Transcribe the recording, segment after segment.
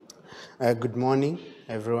Good morning,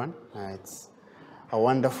 everyone. It's a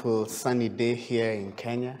wonderful sunny day here in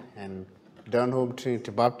Kenya and Down Home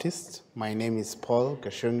Trinity Baptist. My name is Paul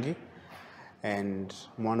Gashungi, and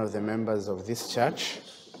I'm one of the members of this church.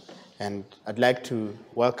 And I'd like to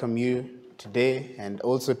welcome you today, and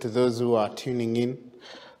also to those who are tuning in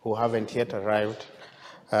who haven't yet arrived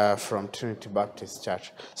from Trinity Baptist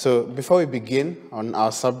Church. So before we begin on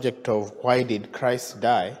our subject of why did Christ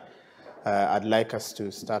die, I'd like us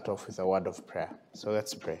to start off with a word of prayer. So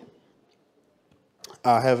let's pray.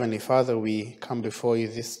 Our Heavenly Father, we come before you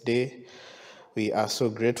this day. We are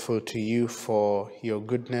so grateful to you for your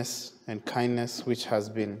goodness and kindness, which has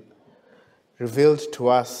been revealed to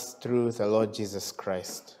us through the Lord Jesus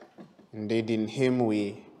Christ. Indeed, in him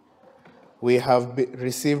we have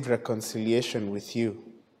received reconciliation with you,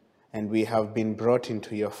 and we have been brought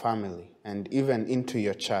into your family and even into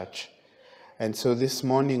your church. And so this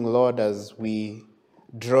morning, Lord, as we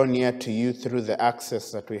draw near to you through the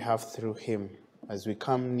access that we have through him, as we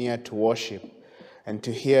come near to worship and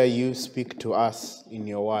to hear you speak to us in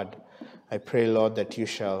your word, I pray, Lord, that you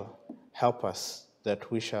shall help us,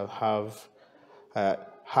 that we shall have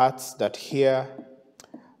hearts that hear,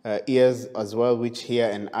 ears as well which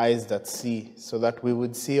hear, and eyes that see, so that we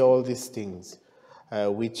would see all these things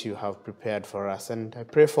which you have prepared for us. And I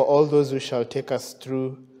pray for all those who shall take us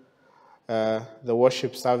through the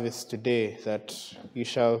worship service today, that you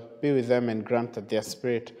shall be with them and grant that their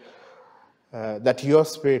spirit, that your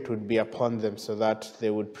spirit would be upon them, so that they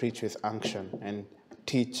would preach with unction and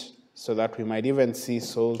teach, so that we might even see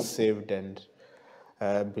souls saved and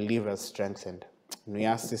believers strengthened. And we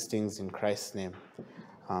ask these things in Christ's name.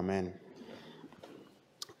 Amen.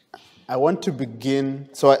 I want to begin.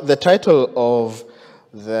 So the title of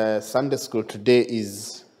the Sunday school today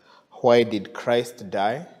is Why Did Christ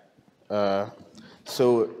Die?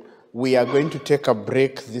 So we are going to take a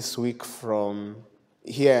break this week from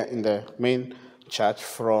here in the main church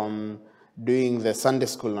from doing the Sunday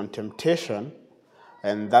school on temptation,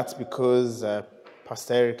 and that's because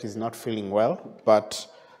Pastor Eric is not feeling well. But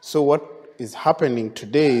so what is happening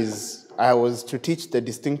today is I was to teach the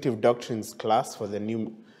distinctive doctrines class for the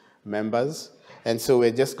new members, and so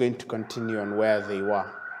we're just going to continue on where they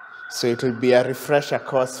were. So it will be a refresher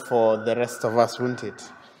course for the rest of us, won't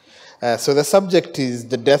it? So the subject is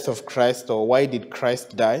the death of Christ, or why did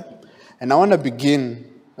Christ die? And I want to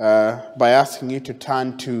begin by asking you to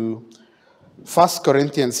turn to 1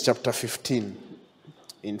 Corinthians chapter 15.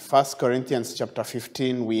 In 1 Corinthians chapter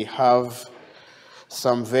 15, we have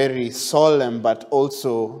some very solemn but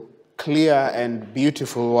also clear and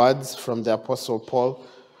beautiful words from the Apostle Paul,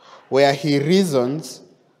 where he reasons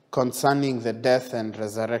concerning the death and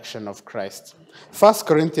resurrection of Christ. 1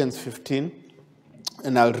 Corinthians 15,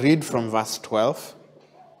 and I'll read from verse 12.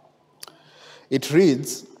 It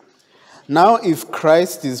reads, "Now if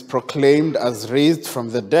Christ is proclaimed as raised from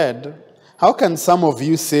the dead, how can some of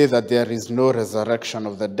you say that there is no resurrection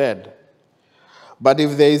of the dead? But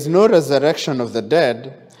if there is no resurrection of the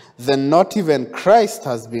dead, then not even Christ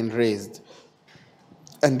has been raised.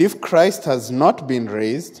 And if Christ has not been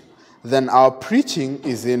raised, then our preaching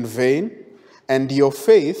is in vain, and your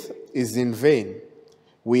faith is in vain.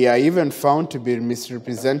 We are even found to be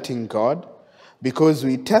misrepresenting God, because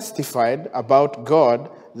we testified about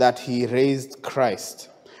God that he raised Christ,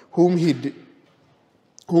 whom he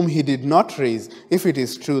did not raise, if it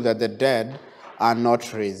is true that the dead are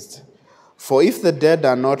not raised. For if the dead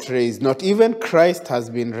are not raised, not even Christ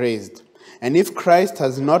has been raised. And if Christ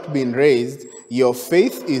has not been raised, your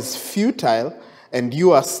faith is futile, and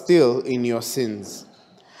you are still in your sins.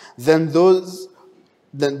 Then those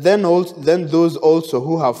also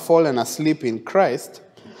who have fallen asleep in Christ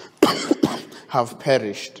have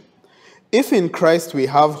perished. If in Christ we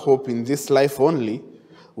have hope in this life only,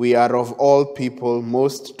 we are of all people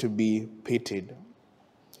most to be pitied.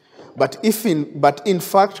 But in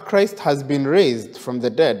fact Christ has been raised from the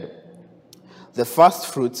dead, the first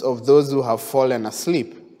fruits of those who have fallen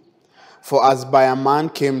asleep. For as by a man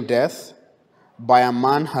came death, by a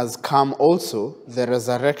man has come also the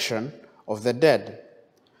resurrection of the dead.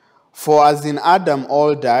 For as in Adam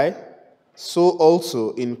all die, so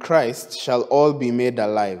also in Christ shall all be made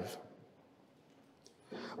alive.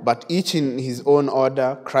 But each in his own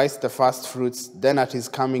order, Christ the first fruits, then at his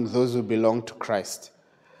coming those who belong to Christ.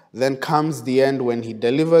 Then comes the end, when he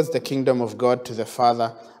delivers the kingdom of God to the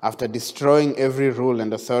Father, after destroying every rule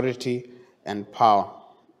and authority and power."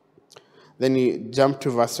 Then you jump to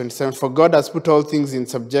verse 27. "For God has put all things in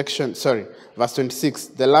subjection." Verse 26.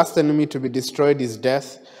 "The last enemy to be destroyed is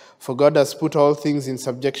death. For God has put all things in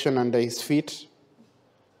subjection under his feet."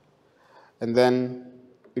 And then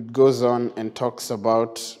it goes on and talks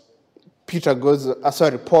about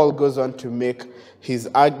Paul goes on to make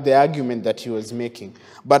the argument that he was making.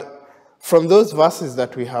 But from those verses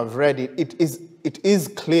that we have read, it is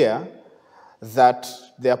clear that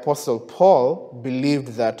the Apostle Paul believed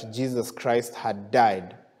that Jesus Christ had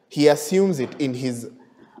died. He assumes it in his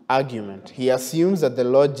argument. He assumes that the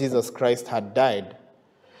Lord Jesus Christ had died.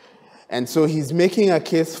 And so he's making a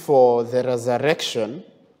case for the resurrection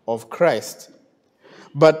of Christ.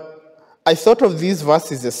 But I thought of these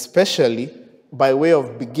verses especially by way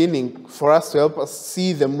of beginning for us to help us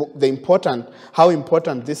see how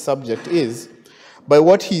important this subject is, by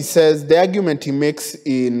what he says, the argument he makes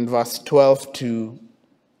in verse 12 to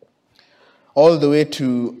all the way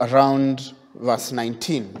to around verse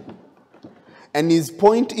 19. And his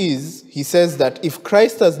point is, he says that if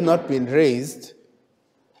Christ has not been raised,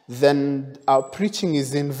 then our preaching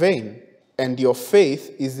is in vain, and your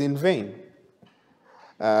faith is in vain.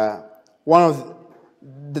 One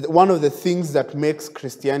of the things that makes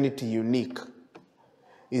Christianity unique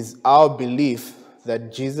is our belief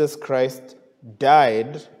that Jesus Christ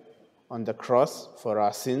died on the cross for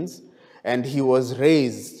our sins, and he was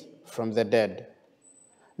raised from the dead.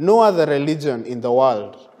 No other religion in the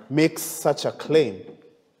world makes such a claim.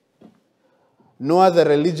 No other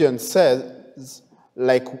religion says,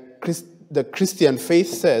 like the Christian faith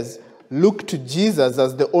says, look to Jesus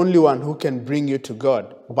as the only one who can bring you to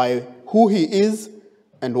God by who he is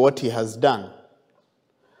and what he has done.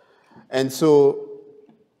 And so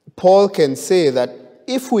Paul can say that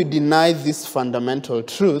if we deny this fundamental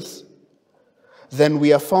truth, then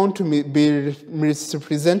we are found to be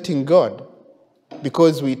misrepresenting God,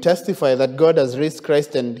 because we testify that God has raised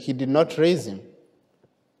Christ and he did not raise him.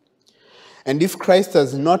 And if Christ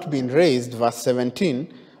has not been raised, verse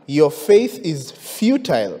 17, your faith is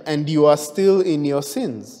futile and you are still in your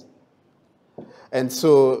sins. And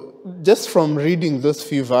so just from reading those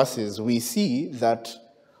few verses, we see that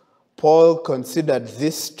Paul considered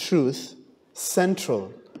this truth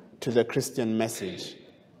central to the Christian message.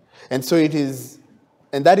 And so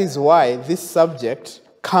that is why this subject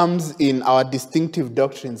comes in our distinctive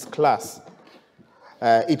doctrines class.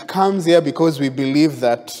 It comes here because we believe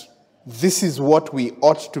that this is what we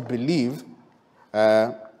ought to believe.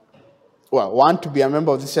 Want to be a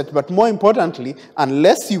member of this church, but more importantly,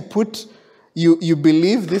 unless you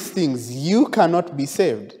believe these things, you cannot be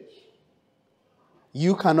saved.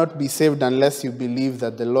 You cannot be saved unless you believe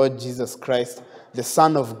that the Lord Jesus Christ, the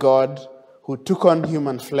Son of God, who took on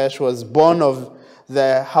human flesh, was born of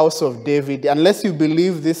the house of David. Unless you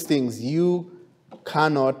believe these things, you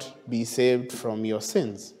cannot be saved from your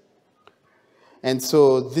sins. And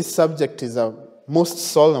so this subject is a most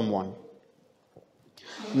solemn one.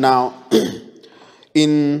 Now,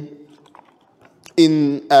 in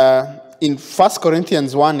 1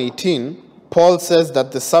 Corinthians 1:18, Paul says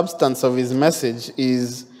that the substance of his message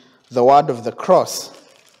is the word of the cross.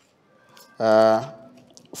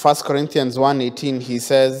 1 Corinthians 1:18, he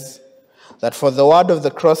says that for the word of the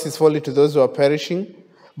cross is folly to those who are perishing,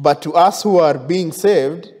 but to us who are being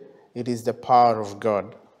saved, it is the power of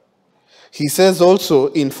God. He says also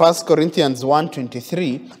in 1 Corinthians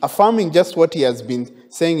 1:23, affirming just what he has been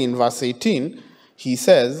saying in verse 18, he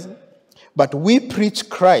says, but we preach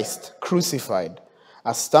Christ crucified,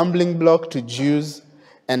 a stumbling block to Jews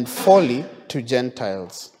and folly to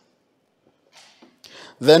Gentiles.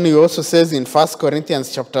 Then he also says in 1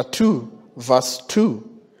 Corinthians chapter 2, verse 2,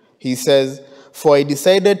 he says, for I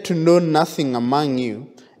decided to know nothing among you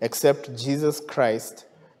except Jesus Christ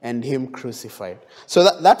and him crucified. So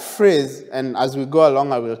that phrase, and as we go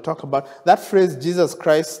along I will talk about, that phrase, Jesus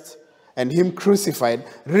Christ and him crucified,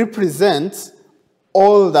 represents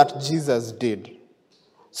all that Jesus did.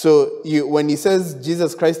 So when he says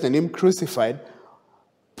Jesus Christ and him crucified,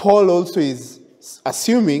 Paul also is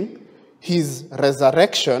assuming his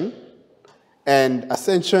resurrection and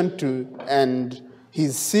ascension and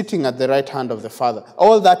he's sitting at the right hand of the Father.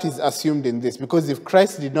 All that is assumed in this, because if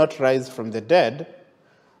Christ did not rise from the dead,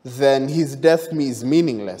 then his death is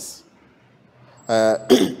meaningless.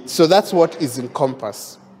 So that's what is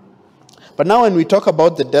encompassed. But now when we talk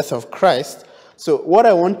about the death of Christ, so what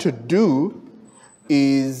I want to do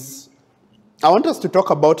is, I want us to talk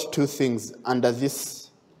about two things under this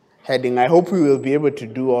heading. I hope we will be able to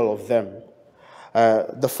do all of them.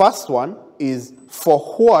 The first one is, for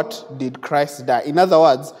what did Christ die? In other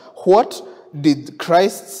words, what did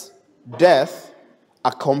Christ's death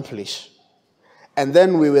accomplish? And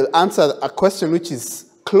then we will answer a question which is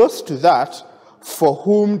close to that, for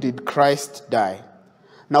whom did Christ die?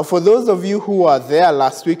 Now, for those of you who were there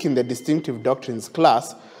last week in the Distinctive Doctrines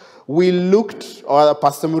class, we looked, or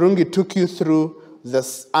Pastor Murungi took you through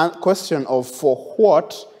this question of for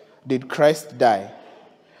what did Christ die?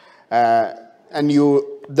 And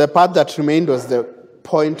the part that remained was the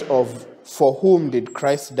point of for whom did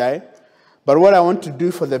Christ die? But what I want to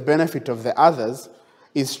do for the benefit of the others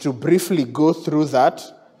is to briefly go through that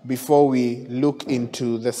before we look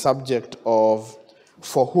into the subject of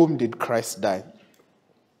for whom did Christ die.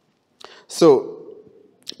 So,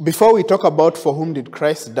 before we talk about for whom did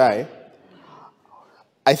Christ die,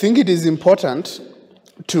 I think it is important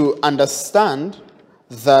to understand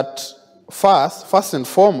that first and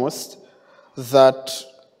foremost, that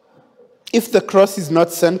if the cross is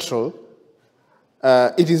not central,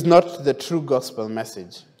 it is not the true gospel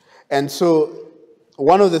message. And so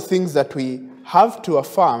one of the things that we have to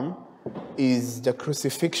affirm is the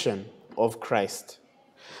crucifixion of Christ.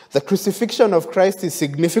 The crucifixion of Christ is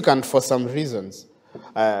significant for some reasons.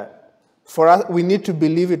 For us, we need to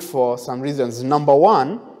believe it for some reasons. Number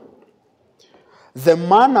one, the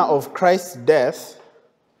manner of Christ's death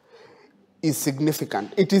is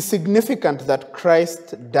significant. It is significant that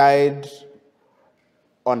Christ died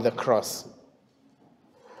on the cross.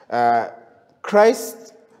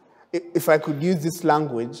 Christ, if I could use this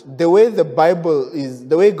language, the way the Bible is,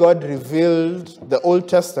 the way God revealed the Old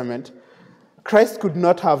Testament, Christ could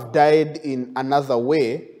not have died in another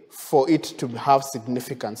way for it to have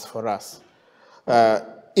significance for us.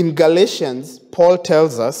 In Galatians, Paul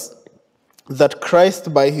tells us that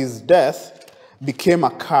Christ, by his death, became a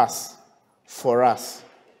curse for us.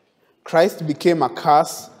 Christ became a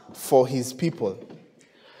curse for his people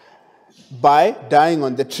by dying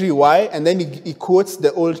on the tree. Why? And then he quotes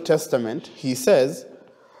the Old Testament. He says,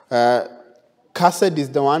 cursed is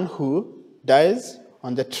the one who dies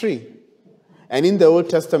on the tree. And in the Old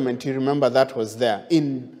Testament, you remember that was there.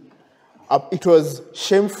 It was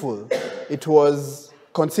shameful. It was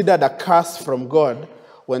considered a curse from God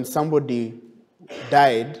when somebody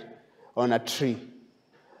died on a tree,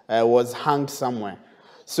 was hanged somewhere.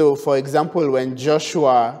 So, for example, when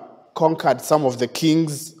Joshua conquered some of the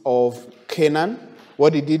kings of Canaan,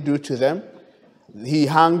 what did he do to them? He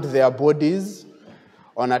hanged their bodies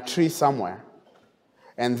on a tree somewhere.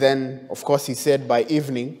 And then, of course, he said by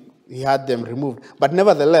evening, he had them removed. But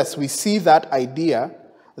nevertheless, we see that idea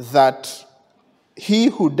that he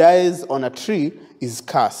who dies on a tree is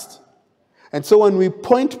cursed. And so when we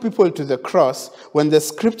point people to the cross, when the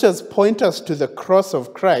scriptures point us to the cross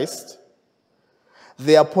of Christ,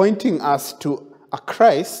 they are pointing us to a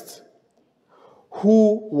Christ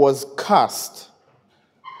who was cursed.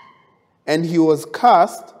 And he was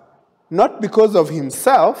cursed not because of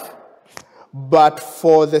himself, but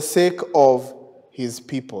for the sake of his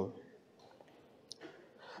people.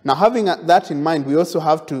 Now, having that in mind, we also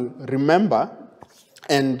have to remember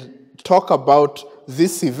and talk about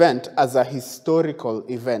this event as a historical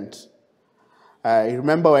event. I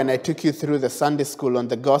remember when I took you through the Sunday school on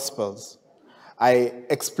the Gospels, I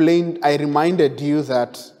reminded you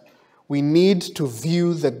that we need to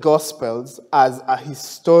view the Gospels as a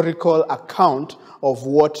historical account of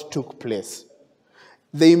what took place.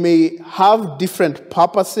 They may have different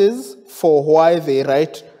purposes for why they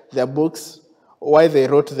write their books, why they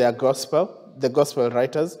wrote their gospel, the gospel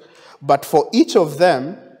writers, but for each of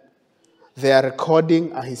them, they are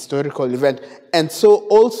recording a historical event. And so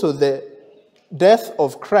also the death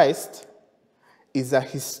of Christ is a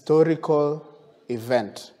historical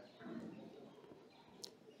event.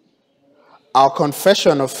 Our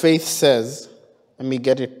confession of faith says, let me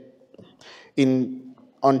get it, in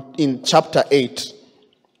chapter 8.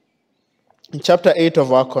 In chapter 8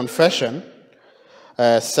 of our confession,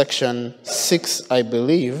 section 6, I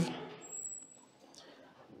believe,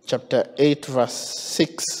 chapter 8, verse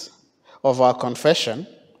 6 of our confession,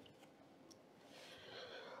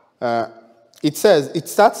 it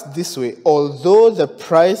starts this way: although the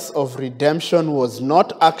price of redemption was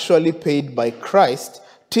not actually paid by Christ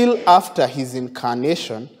till after his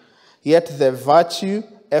incarnation, yet the virtue,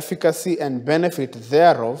 efficacy, and benefit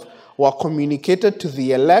thereof were communicated to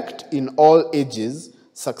the elect in all ages,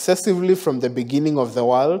 successively from the beginning of the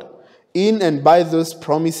world, in and by those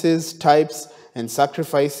promises, types, and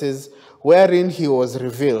sacrifices, wherein he was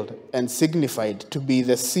revealed and signified to be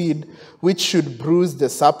the seed which should bruise the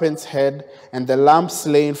serpent's head, and the lamb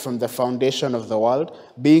slain from the foundation of the world,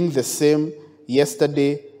 being the same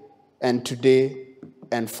yesterday and today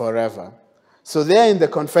and forever. So there in the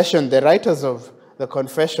confession, the writers of the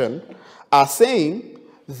confession are saying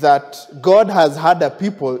that God has had a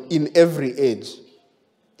people in every age,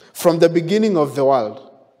 from the beginning of the world.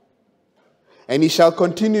 And he shall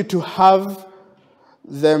continue to have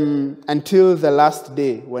them until the last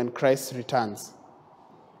day when Christ returns.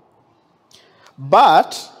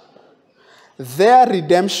 But their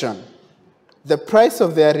redemption the price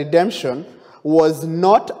of their redemption was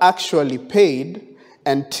not actually paid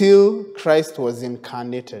until Christ was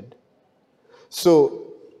incarnated.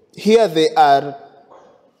 So here they are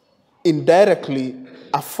indirectly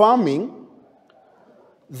affirming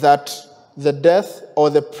that the death or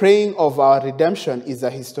the praying of our redemption is a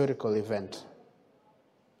historical event.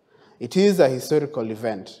 It is a historical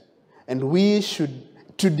event. And we should,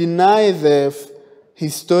 to deny the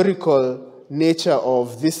historical nature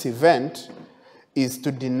of this event is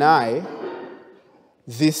to deny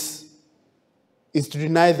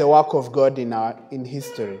the work of God in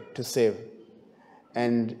history to save.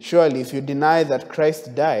 And surely if you deny that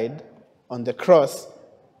Christ died on the cross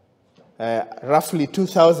roughly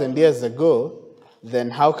 2,000 years ago, then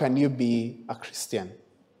how can you be a Christian?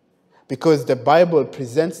 Because the Bible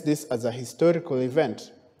presents this as a historical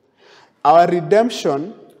event. Our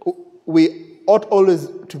redemption, we ought always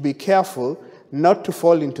to be careful not to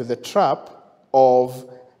fall into the trap of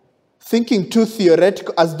thinking too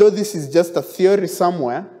theoretical, as though this is just a theory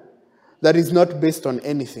somewhere that is not based on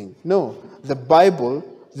anything. No, the Bible,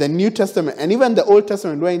 the New Testament, and even the Old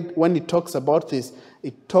Testament, when it talks about this,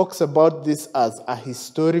 it talks about this as a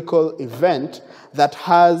historical event that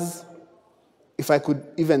has, if I could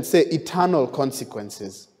even say, eternal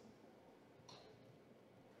consequences.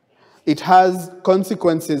 It has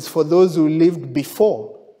consequences for those who lived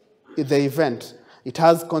before the event. It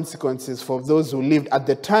has consequences for those who lived at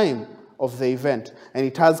the time of the event. And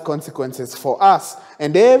it has consequences for us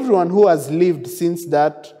and everyone who has lived since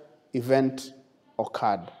that event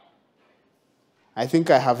occurred. I think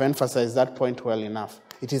I have emphasized that point well enough.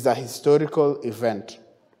 It is a historical event.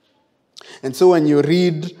 And so when you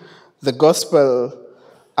read the gospel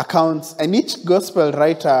accounts, and each gospel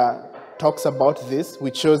writer talks about this,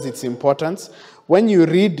 which shows its importance. When you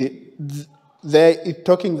read it, they're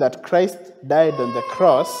talking that Christ died on the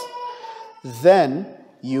cross, then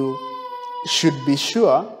you should be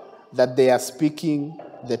sure that they are speaking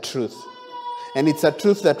the truth. And it's a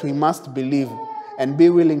truth that we must believe and be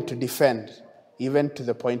willing to defend, even to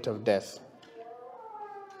the point of death.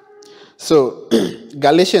 So,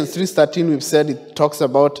 Galatians 3:13, we've said it talks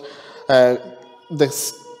about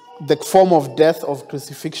the form of death of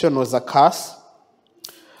crucifixion was a curse.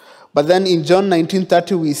 But then in John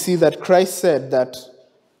 19:30, we see that Christ said that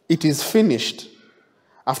it is finished.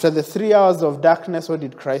 After the 3 hours of darkness, what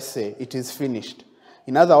did Christ say? It is finished.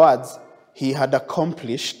 In other words, he had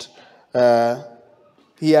accomplished,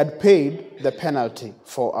 he had paid the penalty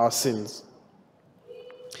for our sins.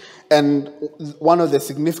 And one of the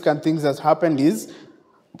significant things that happened is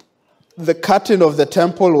the curtain of the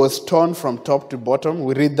temple was torn from top to bottom.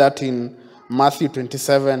 We read that in Matthew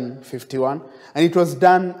 27:51. And it was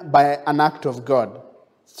done by an act of God.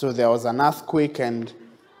 So there was an earthquake and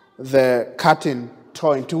the curtain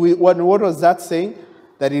tore into. What was that saying?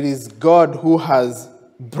 That it is God who has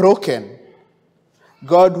broken.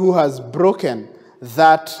 God who has broken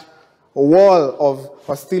that wall of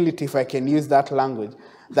hostility, if I can use that language,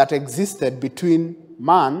 that existed between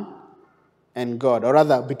man and God, or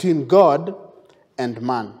rather between God and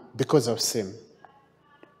man because of sin.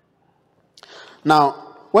 Now,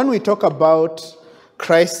 when we talk about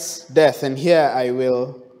Christ's death, and here I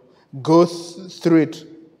will go through it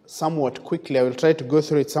somewhat quickly, I will try to go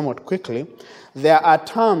through it somewhat quickly, there are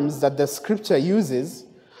terms that the scripture uses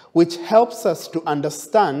which helps us to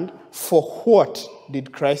understand for what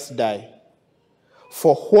did Christ die.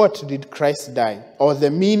 For what did Christ die? Or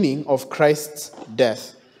the meaning of Christ's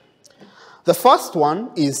death. The first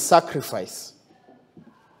one is sacrifice.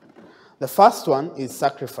 The first one is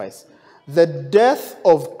sacrifice. The death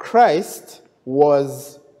of Christ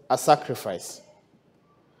was a sacrifice.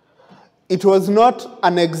 It was not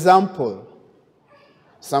an example.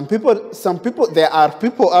 There are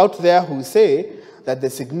people out there who say that the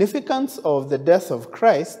significance of the death of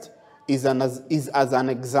Christ is as an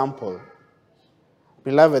example.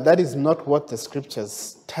 Beloved, that is not what the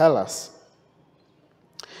scriptures tell us.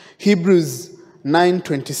 Hebrews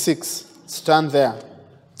 9:26, stand there.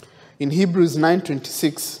 In Hebrews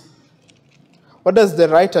 9:26, what does the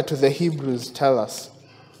writer to the Hebrews tell us?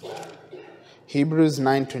 Hebrews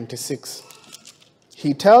 9:26.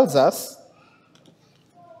 He tells us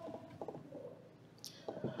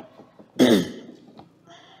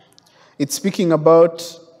it's speaking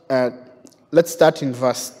about, let's start in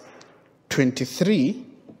verse 23.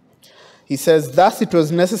 He says, "Thus it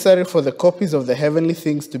was necessary for the copies of the heavenly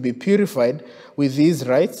things to be purified with these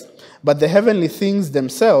rites, but the heavenly things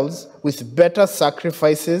themselves with better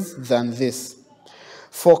sacrifices than this.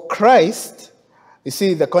 For Christ," you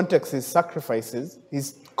see the context is sacrifices.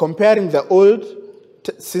 He's comparing the old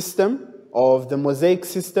system of the Mosaic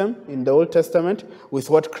system in the Old Testament with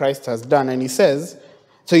what Christ has done. And he says,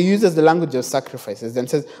 so he uses the language of sacrifices and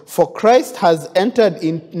says, "For Christ has entered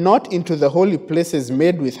not into the holy places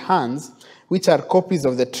made with hands, which are copies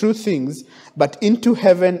of the true things, but into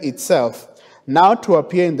heaven itself, now to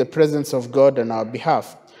appear in the presence of God on our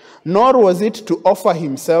behalf. Nor was it to offer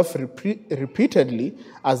himself repeatedly,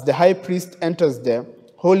 as the high priest enters the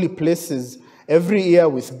holy places every year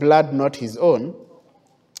with blood not his own,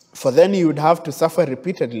 for then he would have to suffer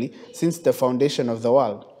repeatedly since the foundation of the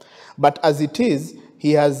world. But as it is,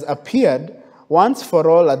 he has appeared once for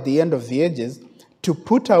all at the end of the ages to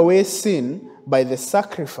put away sin by the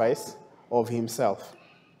sacrifice of himself."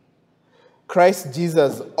 Christ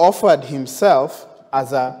Jesus offered himself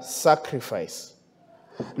as a sacrifice.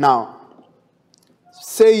 Now,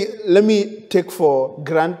 let me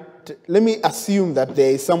assume that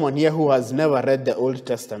there is someone here who has never read the Old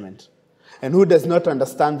Testament and who does not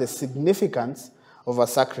understand the significance of a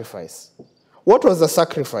sacrifice. What was a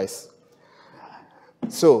sacrifice?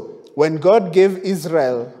 So, when God gave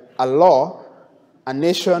Israel a law, a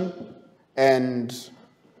nation, and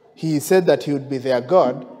he said that he would be their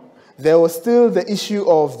God, there was still the issue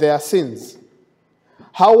of their sins.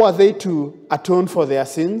 How were they to atone for their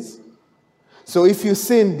sins? So if you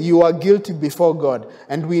sinned, you are guilty before God.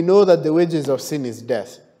 And we know that the wages of sin is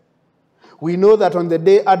death. We know that on the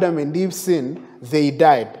day Adam and Eve sinned, they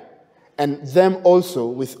died. And them also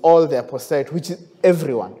with all their posterity, which is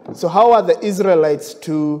everyone. So how are the Israelites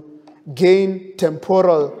to gain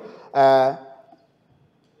temporal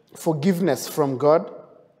forgiveness from God?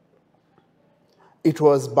 It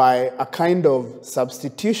was by a kind of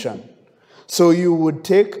substitution. So you would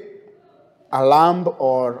take a lamb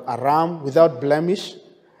or a ram without blemish,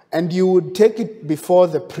 and you would take it before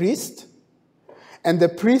the priest, and the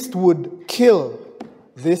priest would kill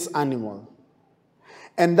this animal.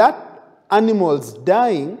 And that animal's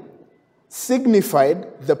dying signified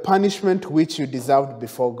the punishment which you deserved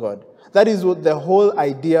before God. That is what the whole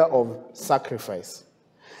idea of sacrifice.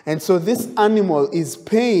 And so this animal is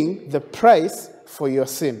paying the price for your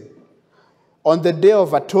sin. On the Day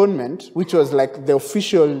of Atonement, which was like an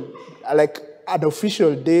official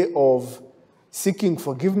day of seeking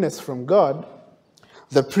forgiveness from God,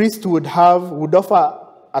 the priest would offer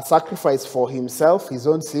a sacrifice for himself, his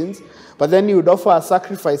own sins, but then he would offer a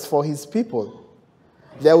sacrifice for his people.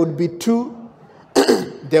 There would be two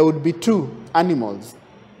animals.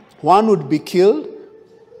 One would be killed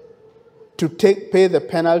to pay the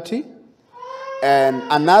penalty, and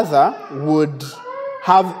another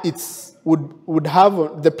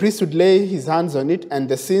the priest would lay his hands on it, and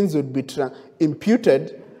the sins would be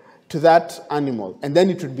imputed to that animal, and then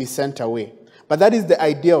it would be sent away. But that is the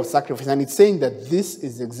idea of sacrifice, and it's saying that this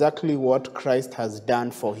is exactly what Christ has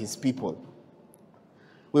done for his people.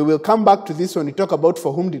 We will come back to this when we talk about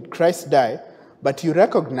for whom did Christ die, but you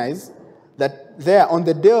recognize that there on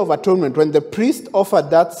the Day of Atonement, when the priest offered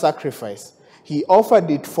that sacrifice, he offered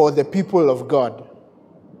it for the people of God,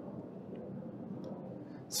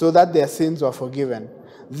 so that their sins were forgiven.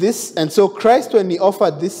 And so Christ, when he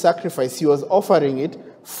offered this sacrifice, he was offering it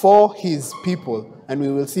for his people. And we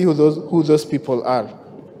will see who those people are.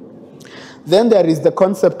 Then there is the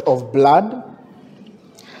concept of blood.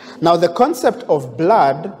 Now the concept of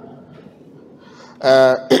blood,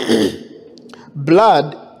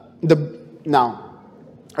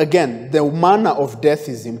 again, the manner of death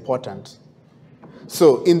is important.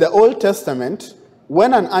 So in the Old Testament,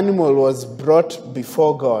 when an animal was brought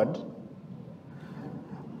before God,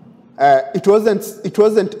 it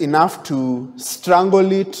wasn't enough to strangle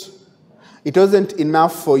it. It wasn't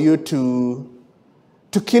enough for you to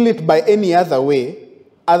kill it by any other way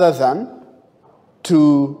other than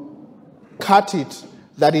to cut it,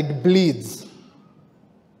 that it bleeds,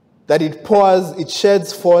 that it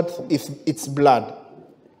sheds forth its blood.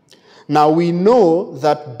 Now we know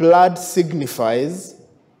that blood signifies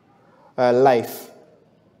life.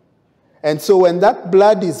 And so when that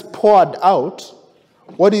blood is poured out,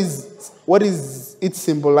 what is it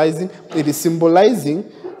symbolizing? It is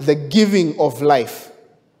symbolizing the giving of life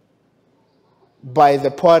by the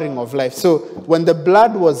pouring of life. So when the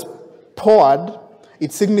blood was poured,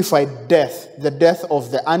 it signified death, the death of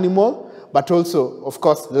the animal, but also, of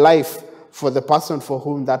course, life for the person for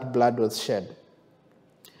whom that blood was shed.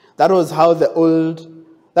 That was how the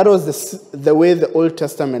way the Old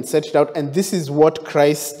Testament set it out, and this is what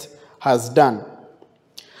Christ has done.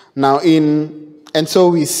 Now the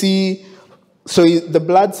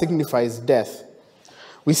blood signifies death.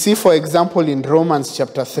 We see, for example, in Romans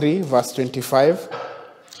chapter 3, verse 25,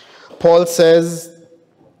 Paul says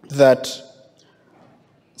that,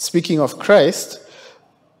 speaking of Christ,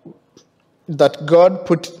 that God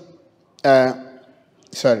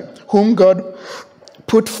whom God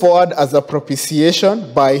put forward as a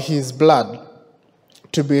propitiation by his blood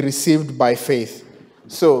to be received by faith.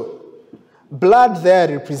 So, blood there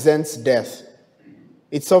represents death.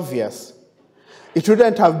 It's obvious. It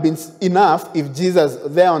wouldn't have been enough if Jesus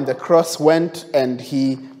there on the cross went and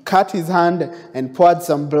he cut his hand and poured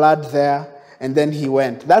some blood there and then he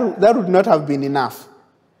went. That would not have been enough.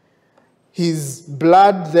 His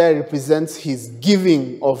blood there represents his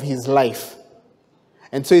giving of his life.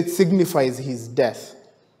 And so it signifies his death.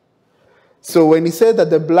 So when he said that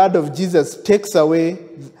the blood of Jesus takes away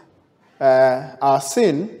our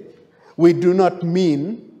sin, we do not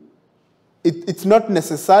mean, it's not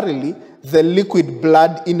necessarily the liquid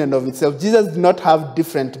blood in and of itself. Jesus did not have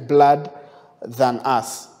different blood than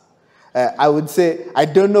us. I would say, I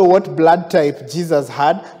don't know what blood type Jesus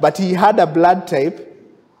had, but he had a blood type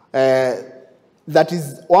that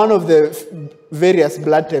is one of the various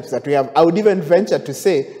blood types that we have. I would even venture to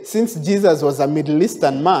say, since Jesus was a Middle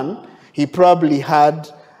Eastern man, he probably had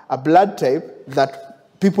a blood type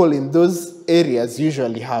that people in those areas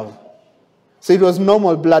usually have. So it was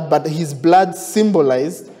normal blood, but his blood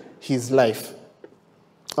symbolized his life.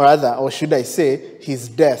 Or should I say, his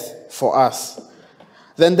death for us.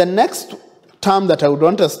 Then the next term that I would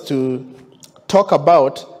want us to talk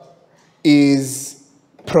about is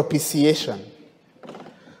propitiation.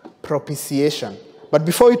 Propitiation. But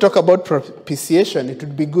before we talk about propitiation, it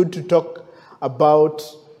would be good to talk about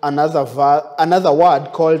another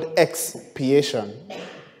word called expiation.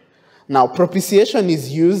 Now, propitiation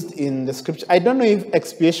is used in the scripture. I don't know if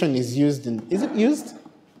expiation is used in... Is it used?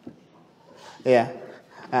 Yeah.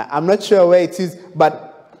 I'm not sure where it is, but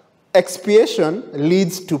expiation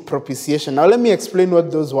leads to propitiation. Now, let me explain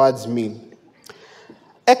what those words mean.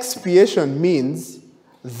 Expiation means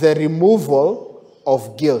the removal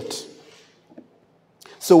of guilt.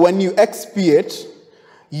 So when you expiate,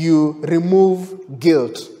 you remove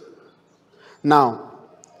guilt. Now,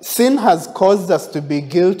 sin has caused us to be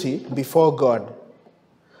guilty before God.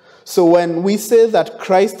 So when we say that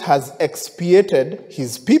Christ has expiated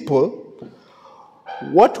his people,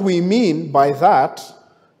 what we mean by that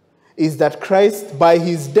is that Christ, by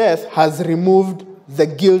his death, has removed the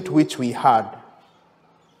guilt which we had.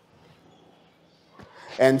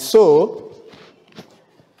 And so,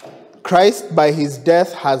 Christ, by his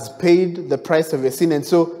death, has paid the price of your sin. And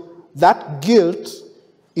so, that guilt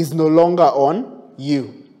is no longer on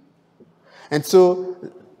you. And so,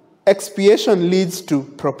 expiation leads to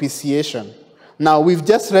propitiation. Now, we've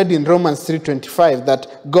just read in Romans 3:25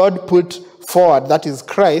 that God put forward, that is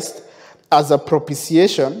Christ, as a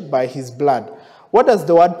propitiation by his blood. What does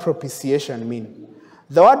the word propitiation mean?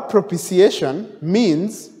 The word propitiation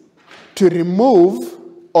means to remove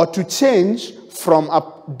or to change from a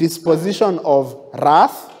disposition of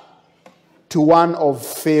wrath to one of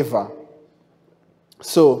favor.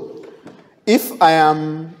 So, if I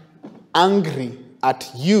am angry at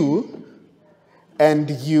you and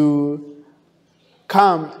you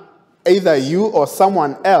come, either you or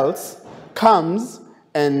someone else comes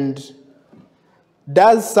and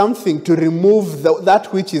does something to remove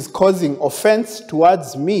that which is causing offense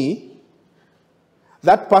towards me,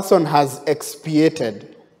 that person has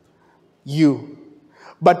expiated you.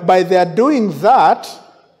 But by their doing that,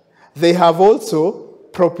 they have also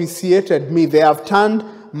propitiated me. They have turned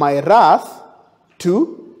my wrath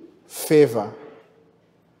to favor.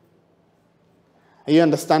 Are you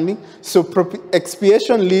understanding? So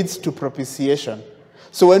expiation leads to propitiation.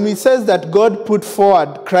 So when he says that God put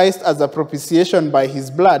forward Christ as a propitiation by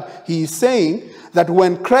his blood, he is saying that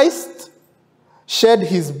when Christ shed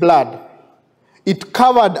his blood, it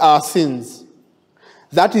covered our sins.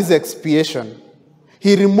 That is expiation.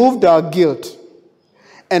 He removed our guilt.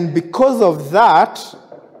 And because of that,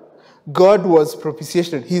 God was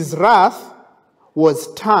propitiated. His wrath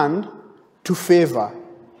was turned to favor.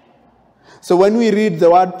 So when we read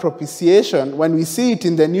the word propitiation, when we see it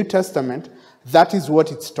in the New Testament, that is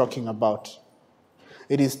what it's talking about.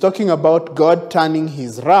 It is talking about God turning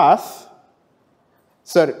his wrath.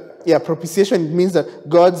 Propitiation means that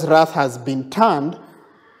God's wrath has been turned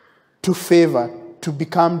to favor, to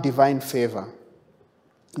become divine favor.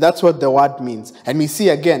 That's what the word means. And we see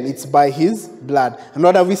again, it's by his blood. And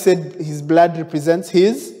what have we said his blood represents?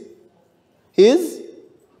 His?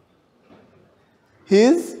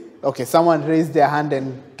 Okay, someone raise their hand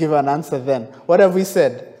and give an answer then. What have we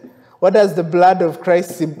said? What does the blood of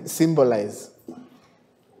Christ symbolize?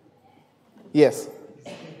 Yes.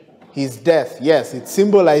 His death. Yes, it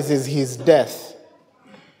symbolizes his death.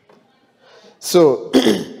 So,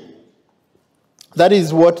 that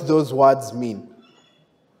is what those words mean.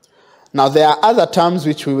 Now, there are other terms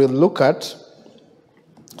which we will look at,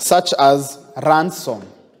 such as ransom.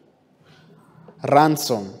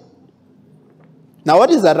 Ransom. Now, what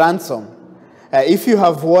is a ransom? If you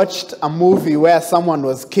have watched a movie where someone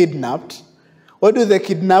was kidnapped, what do the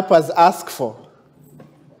kidnappers ask for?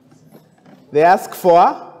 They ask for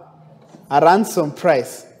a ransom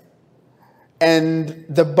price. And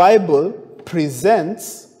the Bible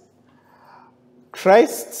presents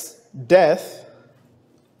Christ's death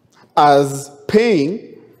as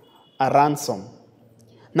paying a ransom.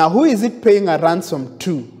 Now, who is it paying a ransom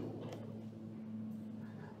to?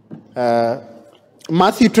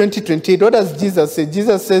 Matthew 20:28. What does Jesus say?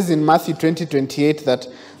 Jesus says in Matthew 20:28 that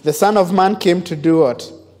the Son of Man came to do what?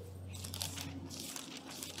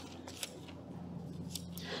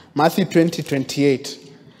 Matthew 20:28.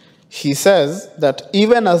 He says that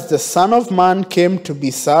even as the Son of Man came not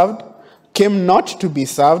to be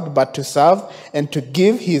served, but to serve and to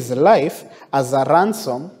give his life as a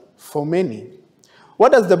ransom for many.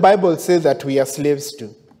 What does the Bible say that we are slaves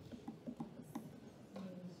to?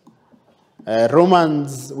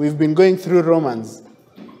 Romans, we've been going through Romans.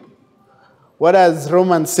 What does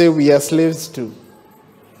Romans say we are slaves to?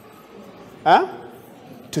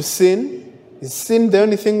 To sin? Is sin the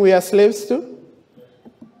only thing we are slaves to?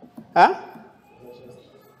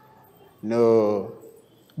 No.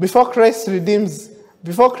 Before Christ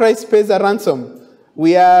pays a ransom,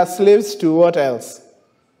 we are slaves to what else?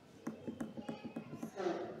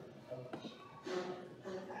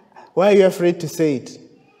 Why are you afraid to say it?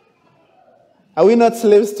 Are we not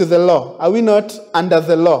slaves to the law? Are we not under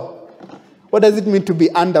the law? What does it mean to be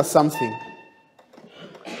under something?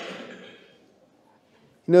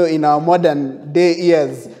 In our modern day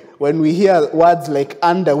ears, when we hear words like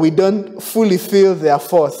under, we don't fully feel their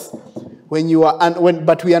force.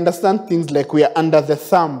 But we understand things like we are under the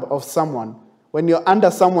thumb of someone. When you're under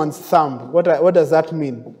someone's thumb, what does that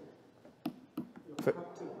mean?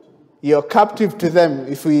 You're captive to them.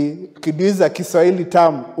 If we could use a Kiswahili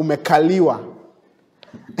term, umekaliwa.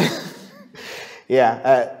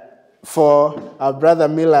 For our brother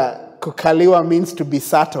Miller, kukaliwa means to be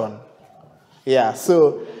sat on.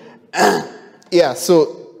 So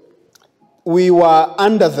we were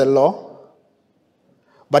under the law.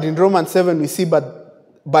 But in Romans 7, we see,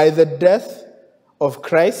 but by the death of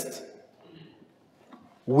Christ,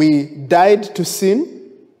 we died to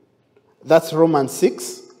sin. That's Romans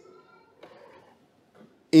 6.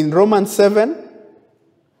 In Romans 7,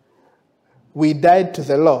 we died to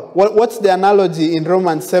the law. What's the analogy in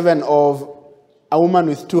Romans 7 of a woman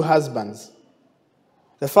with two husbands?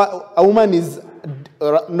 A woman is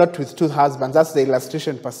not with two husbands. That's the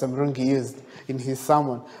illustration Pastor Mrungi used in his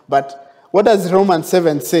sermon. But what does Romans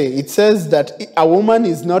 7 say? It says that a woman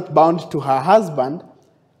is not bound to her husband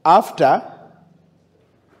after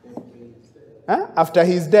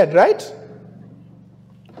he's dead, right?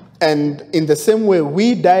 And in the same way,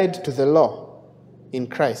 we died to the law in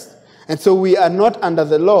Christ. And so we are not under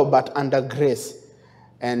the law, but under grace.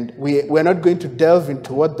 And we're not going to delve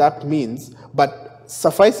into what that means, but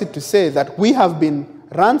suffice it to say that we have been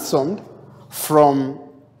ransomed from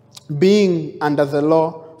being under the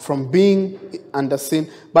law, from being under sin,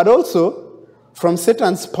 but also from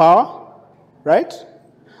Satan's power, right?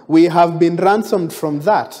 We have been ransomed from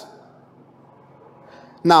that.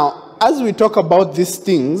 Now, as we talk about these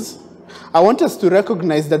things, I want us to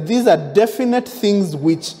recognize that these are definite things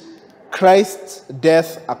which Christ's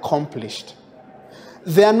death accomplished.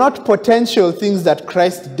 They are not potential things that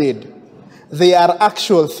Christ did. They are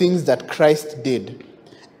actual things that Christ did.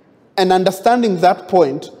 And understanding that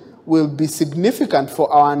point will be significant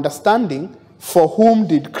for our understanding for whom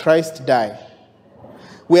did Christ die.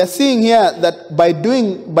 We are seeing here that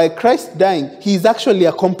by Christ dying, he is actually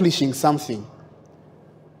accomplishing something.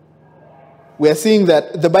 We are seeing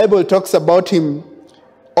that the Bible talks about him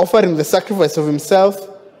offering the sacrifice of himself,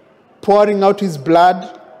 pouring out his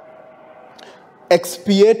blood,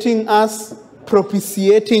 expiating us,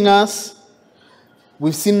 propitiating us.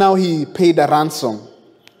 We've seen now he paid a ransom.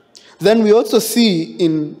 Then we also see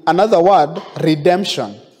in another word,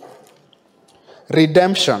 redemption.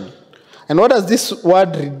 Redemption. And what does this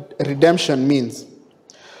word redemption means?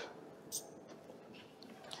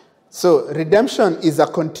 So redemption is a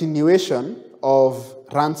continuation of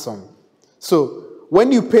ransom. So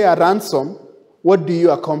when you pay a ransom, what do you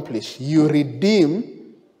accomplish? You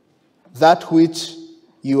redeem that which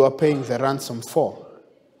you are paying the ransom for.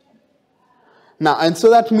 Now, and so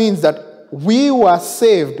that means that we were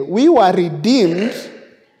saved, we were redeemed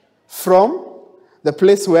from the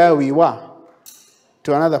place where we were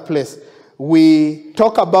to another place. We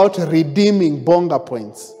talk about redeeming bonga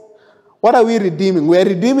points. What are we redeeming? We are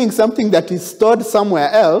redeeming something that is stored somewhere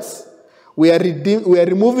else. We are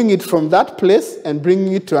removing it from that place and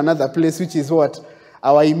bringing it to another place, which is what?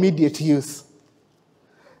 Our immediate use.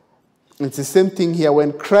 It's the same thing here.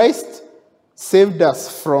 When Christ saved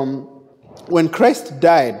us when Christ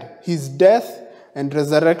died, his death and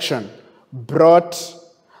resurrection brought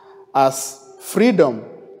us freedom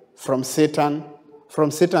from Satan,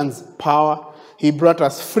 from Satan's power. He brought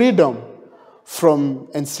us freedom from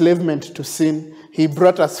enslavement to sin. He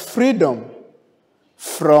brought us freedom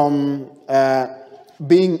from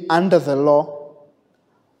being under the law,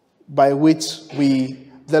 by which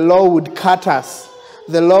the law would cut us.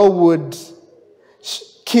 The law would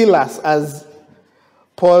kill us, as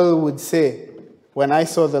Paul would say, when I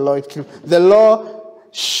saw the law, it killed. The law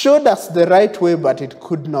showed us the right way, but it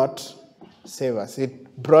could not save us.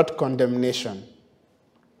 It brought condemnation.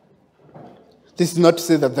 This is not to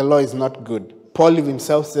say that the law is not good. Paul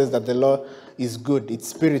himself says that the law is good, it's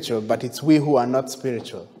spiritual, but it's we who are not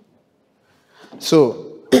spiritual.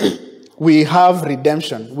 So, we have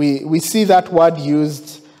redemption. We see that word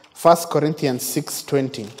used 1 Corinthians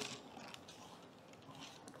 6:20.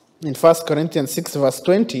 In 1 Corinthians 6 verse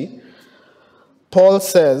 20, Paul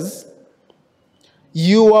says,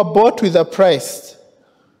 "You are bought with a price,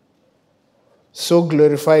 so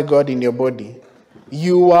glorify God in your body."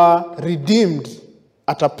 You are redeemed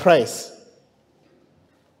at a price.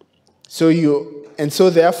 So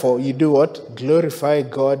therefore, you do what? Glorify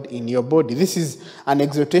God in your body. This is an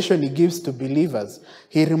exhortation he gives to believers.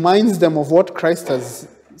 He reminds them of what Christ has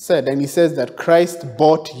said, and he says that Christ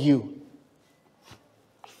bought you.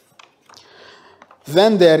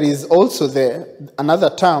 Then there is also another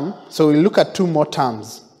term. So we look at two more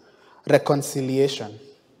terms. Reconciliation.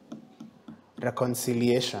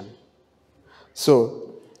 Reconciliation.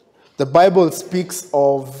 So the Bible speaks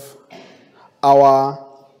of our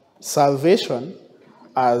salvation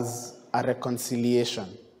as a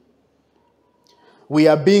reconciliation. We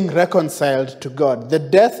are being reconciled to God. The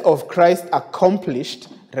death of Christ accomplished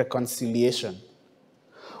reconciliation.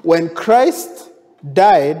 When Christ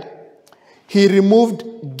died, he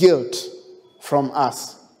removed guilt from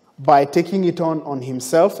us by taking it on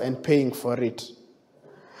himself and paying for it.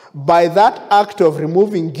 By that act of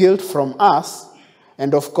removing guilt from us,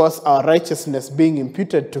 and of course our righteousness being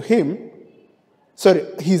imputed to him,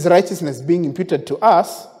 his righteousness being imputed to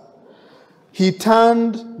us, he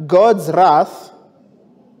turned God's wrath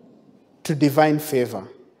to divine favor.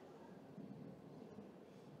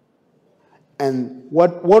 And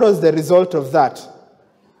what was the result of that?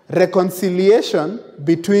 Reconciliation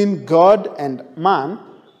between God and man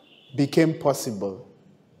became possible.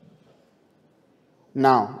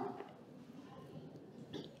 Now,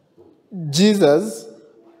 Jesus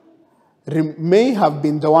may have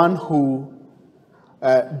been the one who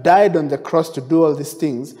died on the cross to do all these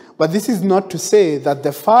things, but this is not to say that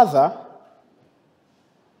the Father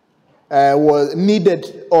was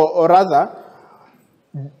needed, or rather,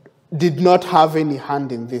 did not have any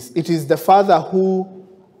hand in this. It is the Father who,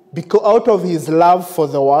 because out of his love for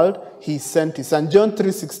the world, he sent his Son. John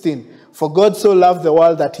 3:16, "For God so loved the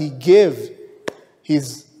world that he gave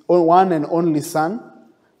his one and only Son,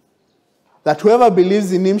 that whoever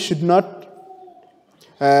believes in him should not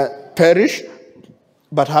perish,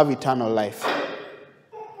 but have eternal life."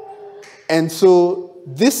 And so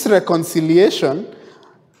this reconciliation,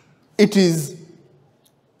 it is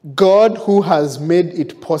God who has made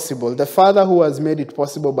it possible, the Father who has made it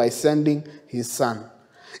possible by sending his Son.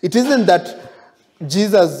 It isn't that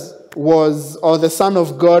Jesus was, or the Son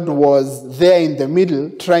of God was there in the middle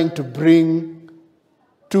trying to bring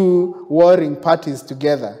two warring parties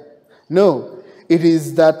together. No, it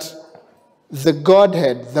is that the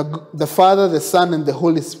Godhead, the Father, the Son, and the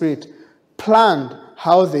Holy Spirit planned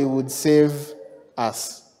how they would save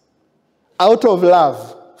us out of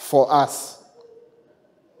love for us.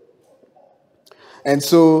 And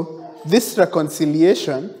so this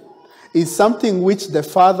reconciliation is something which the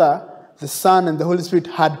Father, the Son, and the Holy Spirit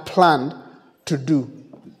had planned to do.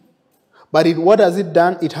 But what has it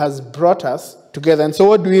done? It has brought us together. And so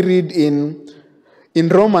what do we read in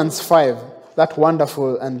Romans 5, that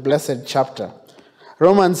wonderful and blessed chapter?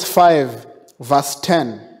 Romans 5, verse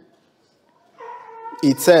 10.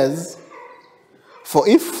 It says, "For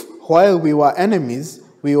if, while we were enemies,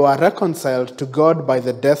 we were reconciled to God by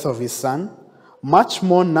the death of his Son, much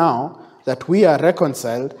more now that we are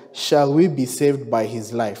reconciled, shall we be saved by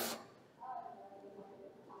his life.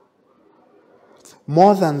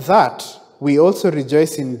 More than that, we also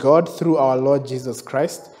rejoice in God through our Lord Jesus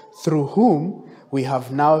Christ, through whom we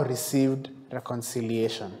have now received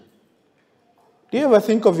reconciliation." Do you ever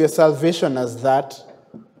think of your salvation as that?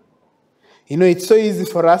 You know, it's so easy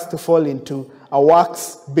for us to fall into a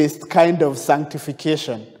works-based kind of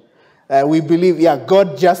sanctification. We believe,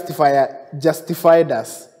 God justified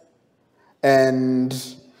us. And,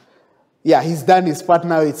 he's done his part,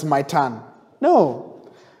 now it's my turn. No.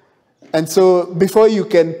 And so before you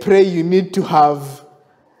can pray, you need to have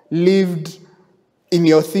lived in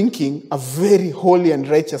your thinking a very holy and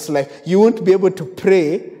righteous life. You won't be able to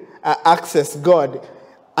pray, access God,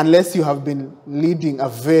 unless you have been leading a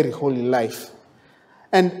very holy life.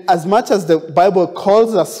 And as much as the Bible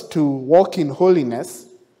calls us to walk in holiness,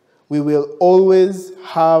 we will always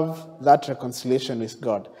have that reconciliation with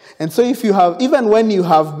God. And so if you have, even when you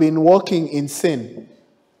have been walking in sin,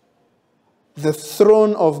 the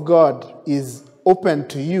throne of God is open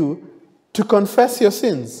to you to confess your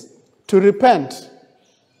sins, to repent.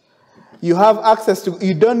 You have access to,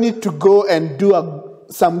 you don't need to go and do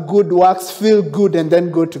some good works, feel good, and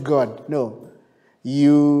then go to God. No.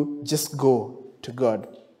 You just go to God.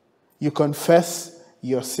 You confess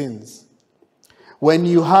your sins. When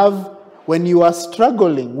you are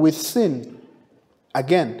struggling with sin,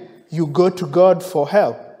 again, you go to God for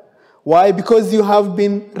help. Why? Because you have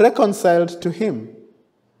been reconciled to him.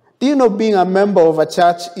 Do you know being a member of a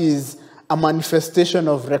church is a manifestation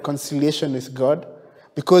of reconciliation with God?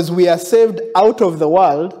 Because we are saved out of the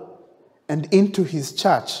world and into his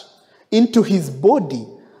church, into his body.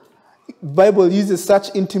 The Bible uses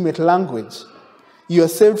such intimate language. You are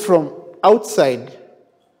saved from outside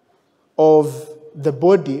of the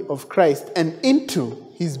body of Christ and into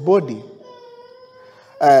his body.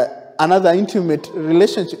 Another intimate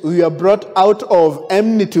relationship. We are brought out of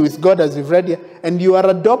enmity with God, as we've read here, and you are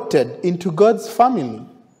adopted into God's family.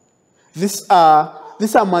 These are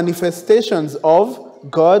manifestations of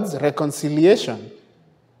God's reconciliation.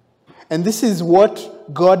 And this is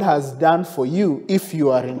what God has done for you if you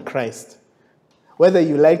are in Christ. Whether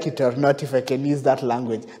you like it or not, if I can use that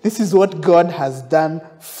language. This is what God has done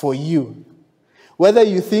for you. Whether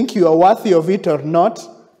you think you are worthy of it or not,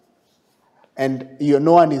 and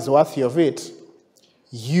no one is worthy of it,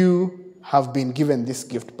 you have been given this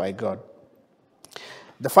gift by God.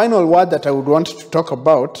 The final word that I would want to talk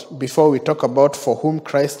about before we talk about for whom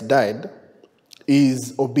Christ died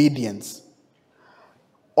is obedience.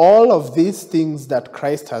 All of these things that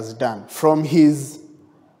Christ has done, from his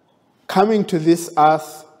coming to this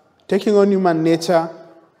earth, taking on human nature,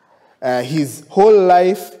 his whole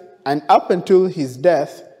life, and up until his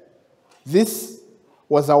death, this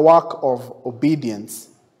was a work of obedience,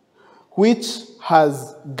 which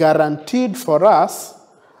has guaranteed for us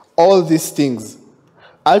all these things.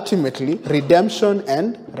 Ultimately, redemption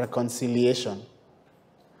and reconciliation.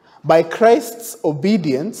 By Christ's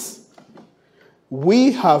obedience,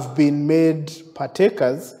 we have been made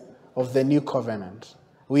partakers of the new covenant.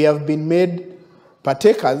 We have been made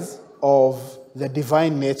partakers of the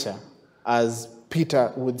divine nature, as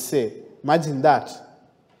Peter would say. Imagine that.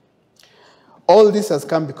 All this has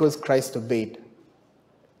come because Christ obeyed.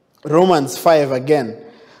 Romans 5 again.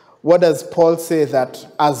 What does Paul say? That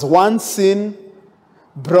as one sin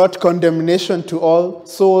brought condemnation to all,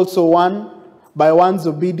 so also by one's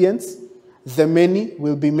obedience, the many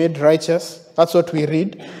will be made righteous. That's what we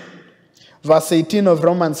read. Verse 18 of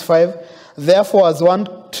Romans 5. Therefore, as one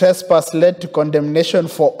trespass led to condemnation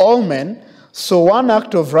for all men, so one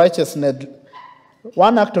act of righteousness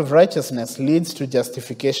leads to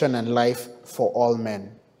justification and life for all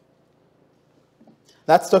men.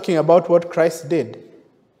 That's talking about what Christ did.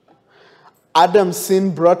 Adam's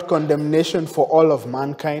sin brought condemnation for all of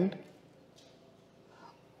mankind.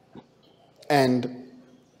 And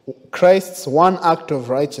Christ's one act of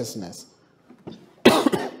righteousness,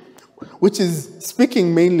 which is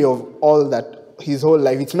speaking mainly of all that, his whole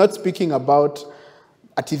life. It's not speaking about,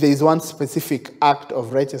 there is one specific act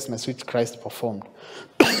of righteousness which Christ performed.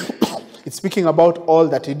 It's speaking about all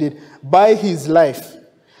that he did. By his life,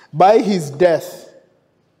 by his death,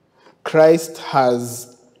 Christ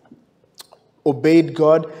has obeyed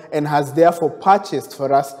God and has therefore purchased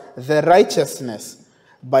for us the righteousness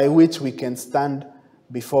by which we can stand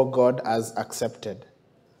before God as accepted.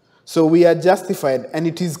 So we are justified, and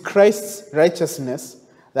it is Christ's righteousness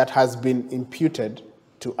that has been imputed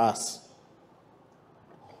to us.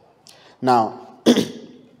 Now,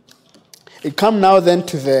 it comes now then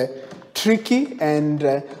to the tricky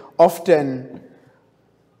and often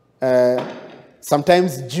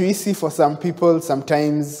sometimes juicy for some people,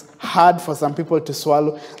 sometimes hard for some people to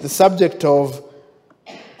swallow, the subject of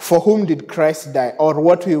for whom did Christ die, or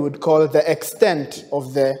what we would call the extent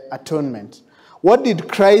of the atonement. What did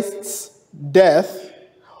Christ's death,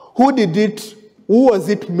 who was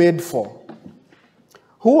it made for?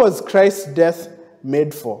 Who was Christ's death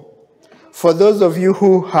made for? for those of you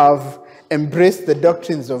who have embraced the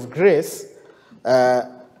doctrines of grace,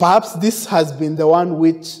 perhaps this has been the one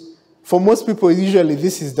which, for most people, usually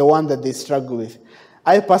this is the one that they struggle with.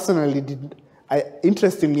 I personally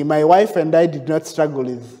interestingly, my wife and I did not struggle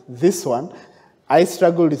with this one. I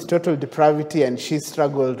struggled with total depravity, and she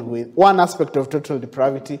struggled with one aspect of total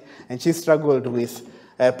depravity, and she struggled with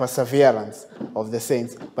perseverance of the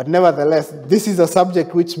saints. But nevertheless, this is a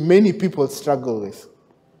subject which many people struggle with.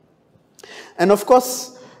 And of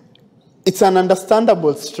course, it's an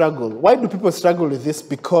understandable struggle. Why do people struggle with this?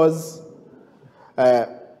 Because there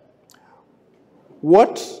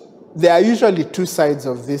are usually two sides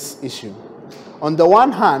of this issue. On the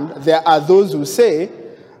one hand, there are those who say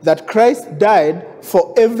that Christ died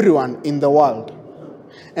for everyone in the world.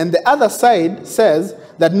 And the other side says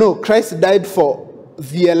that no, Christ died for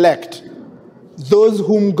the elect, those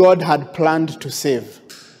whom God had planned to save.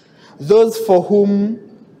 Those for whom,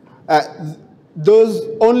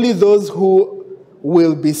 only those who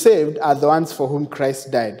will be saved are the ones for whom Christ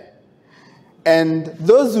died. And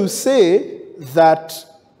those who say that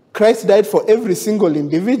Christ died for every single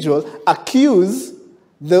individual accuse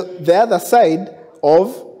the other side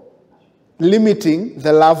of limiting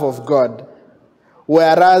the love of God.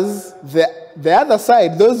 Whereas the other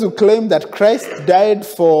side, those who claim that Christ died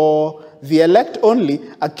for the elect only,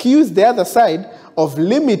 accuse the other side of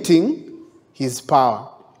limiting his power.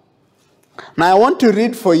 Now I want to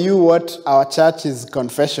read for you what our church's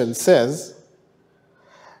confession says.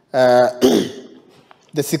 The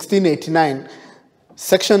 1689,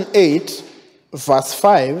 section 8, verse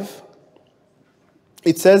 5,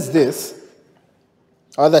 it says this,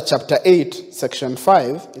 or the chapter 8, section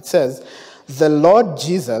 5, it says, "The Lord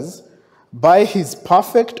Jesus, by his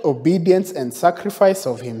perfect obedience and sacrifice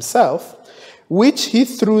of himself, which he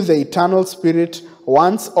through the eternal Spirit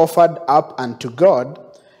once offered up unto God,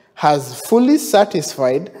 has fully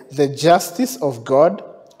satisfied the justice of God,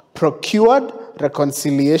 procured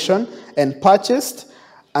reconciliation, and purchased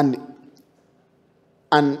an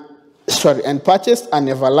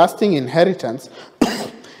everlasting inheritance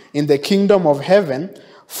in the kingdom of heaven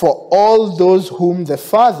for all those whom the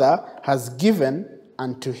Father has given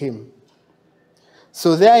unto him."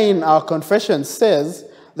 So therein our confession says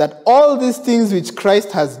that all these things which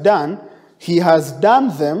Christ has done, he has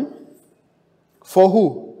done them for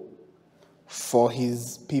who? For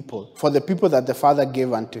his people, for the people that the Father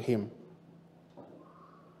gave unto him.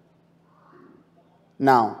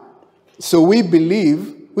 Now, so we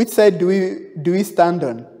believe, which side do we stand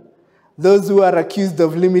on? Those who are accused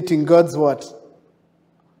of limiting God's what?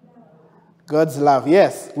 God's love.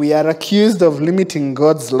 Yes, we are accused of limiting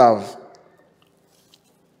God's love.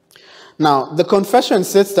 Now, the confession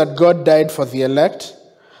says that God died for the elect,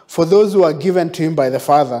 for those who are given to him by the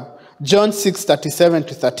Father. John 6:37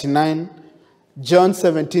 to 39, John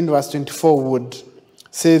 17 verse 24 would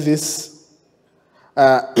say this.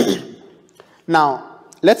 Now,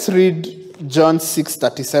 let's read John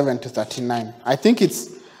 6:37 to 39. I think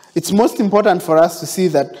it's most important for us to see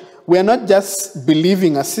that we are not just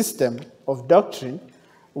believing a system of doctrine,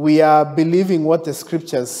 we are believing what the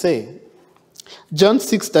scriptures say. John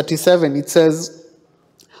 6:37, it says,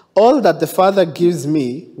 "All that the Father gives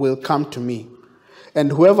me will come to me,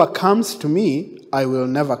 and whoever comes to me I will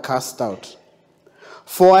never cast out.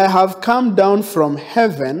 For I have come down from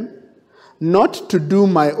heaven, not to do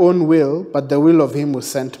my own will, but the will of him who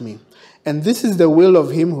sent me. And this is the will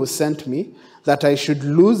of him who sent me, that I should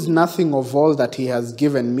lose nothing of all that he has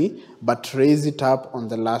given me, but raise it up on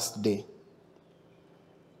the last day."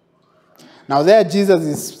 Now there Jesus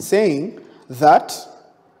is saying that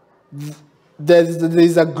there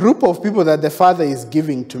is a group of people that the Father is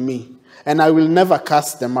giving to me, and I will never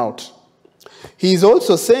cast them out. He is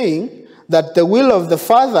also saying that the will of the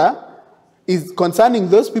Father is concerning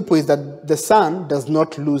those people is that the Son does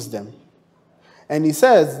not lose them. And he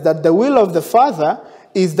says that the will of the Father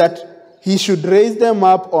is that he should raise them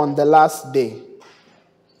up on the last day.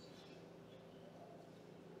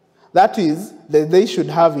 That is, that they should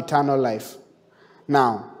have eternal life.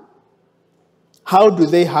 Now, how do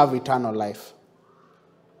they have eternal life?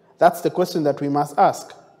 That's the question that we must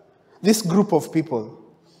ask. This group of people,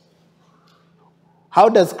 how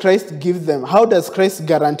does Christ give them, how does Christ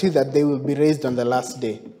guarantee that they will be raised on the last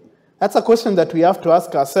day? That's a question that we have to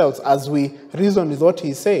ask ourselves as we reason with what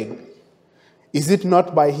he's saying. Is it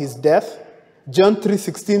not by his death? John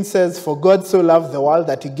 3:16 says, "For God so loved the world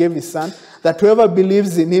that he gave his Son, that whoever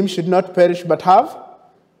believes in him should not perish but have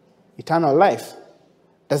eternal life."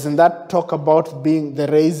 Doesn't that talk about being the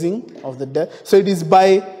raising of the dead? So it is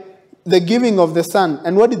by the giving of the Son.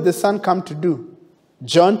 And what did the Son come to do?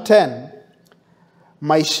 John 10,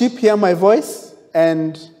 My sheep hear my voice,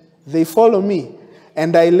 and they follow me.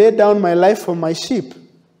 And I lay down my life for my sheep.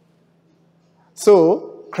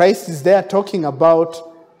 So, Christ is there talking about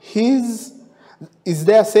is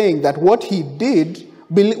there saying that what he did,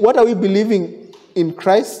 what are we believing in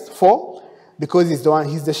Christ for? Because he's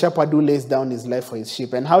the shepherd who lays down his life for his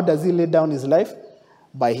sheep. And how does he lay down his life?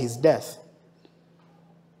 By his death.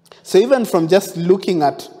 So even from just looking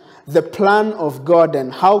at the plan of God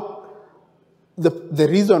and how the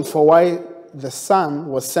reason for why the Son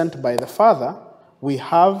was sent by the Father,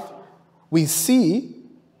 we see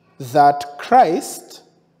that Christ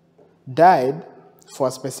died for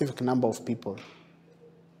a specific number of people.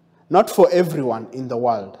 Not for everyone in the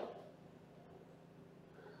world.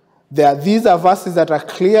 These are verses that are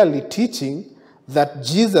clearly teaching that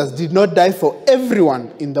Jesus did not die for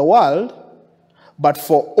everyone in the world, but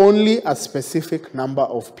for only a specific number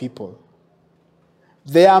of people.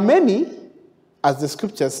 There are many, as the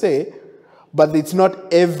scriptures say, but it's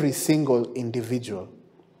not every single individual.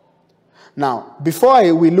 Now,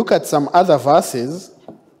 before we look at some other verses,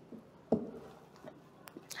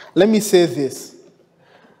 let me say this.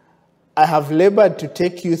 I have labored to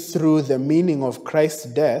take you through the meaning of Christ's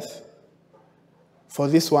death for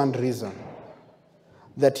this one reason,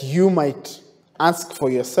 that you might ask for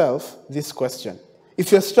yourself this question.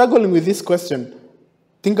 If you're struggling with this question,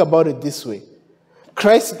 think about it this way.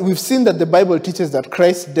 We've seen that the Bible teaches that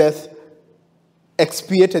Christ's death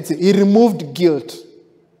expiated sin. He removed guilt.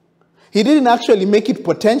 He didn't actually make it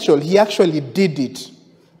potential. He actually did it.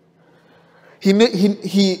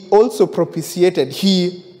 He also propitiated.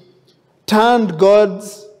 He turned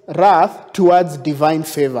God's wrath towards divine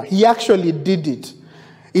favor. He actually did it.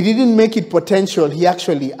 He didn't make it potential. He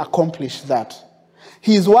actually accomplished that.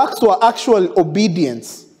 His works were actual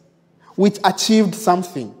obedience, which achieved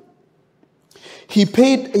something.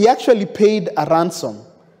 He actually paid a ransom.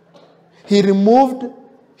 He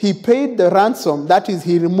paid the ransom, that is,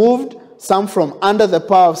 he removed some from under the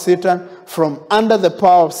power of Satan, from under the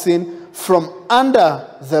power of sin, from under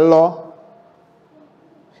the law.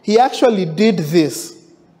 He actually did this.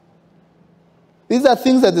 These are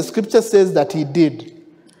things that the scripture says that he did.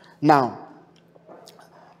 Now,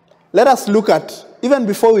 let us look at, even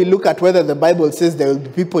before we look at whether the Bible says there will be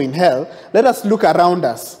people in hell, let us look around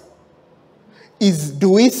us.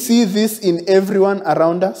 Do we see this in everyone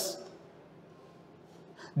around us?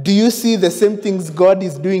 Do you see the same things God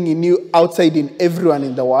is doing in you outside in everyone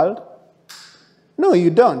in the world? No, you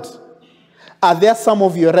don't. Are there some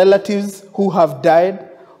of your relatives who have died,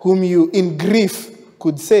 whom you in grief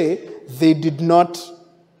could say they did not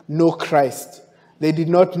know Christ? They did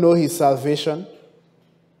not know his salvation?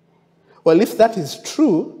 Well, if that is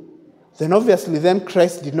true, then obviously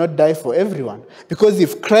Christ did not die for everyone. Because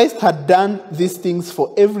if Christ had done these things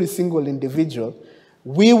for every single individual,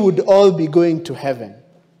 we would all be going to heaven.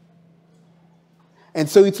 And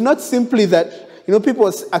so it's not simply that,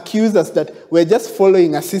 people accuse us that we're just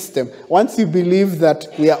following a system. Once you believe that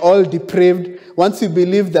we are all depraved, once you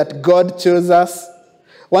believe that God chose us,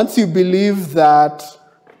 once you believe that,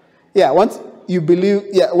 once you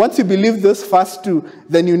believe those first two,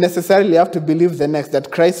 then you necessarily have to believe the next,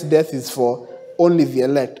 that Christ's death is for only the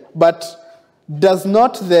elect. But does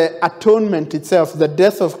not the atonement itself, the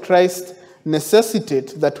death of Christ,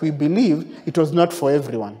 necessitate that we believe it was not for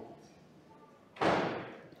everyone?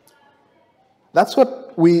 That's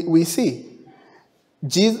what we see.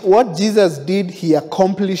 What Jesus did, he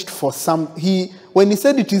accomplished for some. When he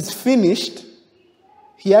said it is finished,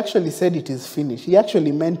 he actually said it is finished. He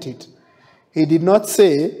actually meant it. He did not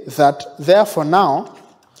say that, therefore now,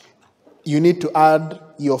 you need to add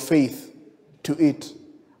your faith to it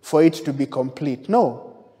for it to be complete.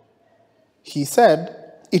 No. He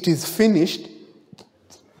said, it is finished,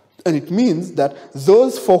 and it means that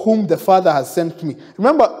those for whom the Father has sent me.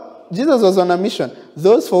 Remember, Jesus was on a mission.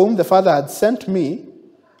 Those for whom the Father had sent me,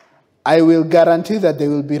 I will guarantee that they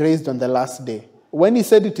will be raised on the last day. When he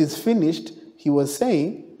said it is finished, he was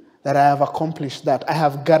saying that I have accomplished that. I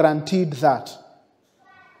have guaranteed that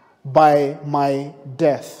by my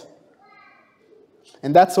death.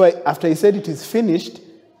 And that's why after he said it is finished,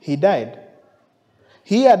 he died.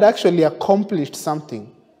 He had actually accomplished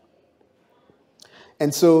something.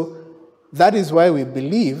 And so that is why we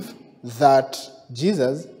believe that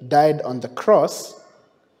Jesus died on the cross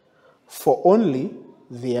for only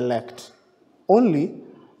the elect. Only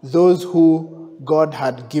those who God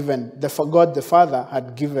had given, God the Father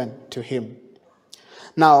had given to him.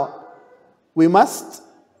 Now, we must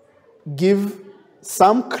give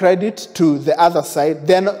some credit to the other side.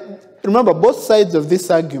 Remember, both sides of this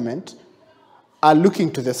argument are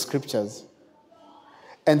looking to the scriptures.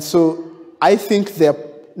 And so I think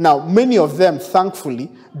now many of them, thankfully,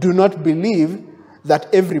 do not believe that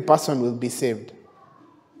every person will be saved.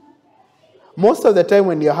 Most of the time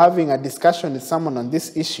when you're having a discussion with someone on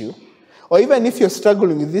this issue, or even if you're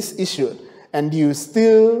struggling with this issue and you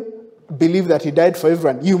still believe that he died for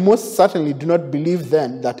everyone, you most certainly do not believe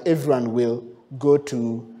then that everyone will go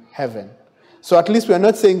to heaven. So at least we are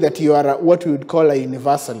not saying that you are what we would call a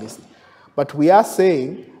universalist, but we are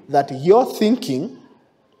saying that your thinking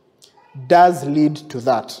does lead to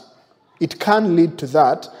that. It can lead to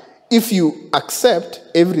that if you accept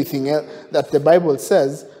everything that the Bible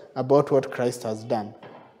says about what Christ has done.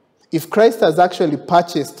 If Christ has actually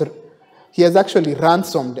purchased, he has actually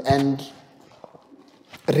ransomed and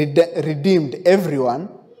redeemed everyone,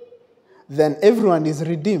 then everyone is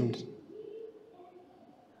redeemed.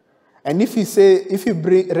 And if you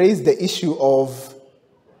raise the issue of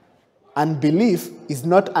unbelief, is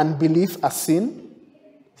not unbelief a sin?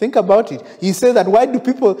 Think about it. You say that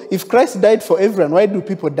if Christ died for everyone, why do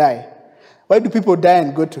people die? Why do people die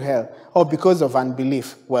and go to hell? Oh, because of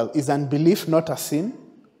unbelief. Well, is unbelief not a sin?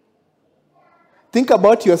 Think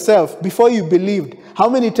about yourself. Before you believed, how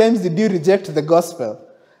many times did you reject the gospel?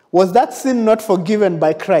 Was that sin not forgiven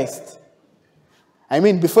by Christ? I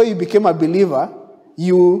mean, before you became a believer,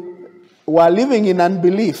 you were living in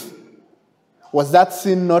unbelief. Was that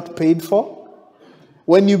sin not paid for?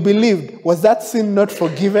 When you believed, was that sin not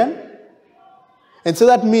forgiven? And so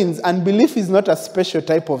that means unbelief is not a special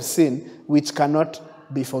type of sin which cannot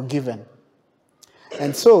be forgiven.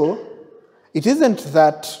 And so, it isn't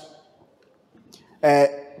that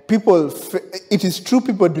it is true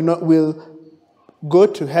people will go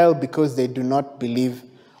to hell because they do not believe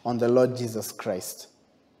on the Lord Jesus Christ.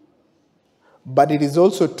 But it is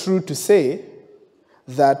also true to say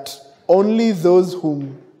that only those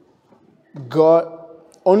whom God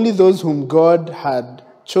had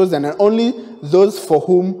chosen, and only those for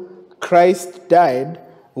whom Christ died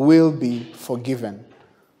will be forgiven.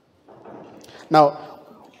 Now,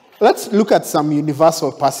 let's look at some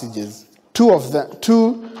universal passages.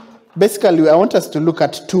 Basically, I want us to look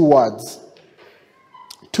at two words.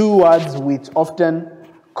 Two words which often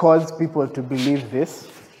cause people to believe this.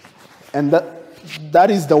 And that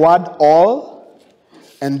is the word all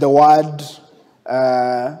and the word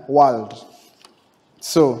world.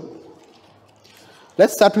 So,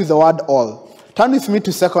 let's start with the word all. Turn with me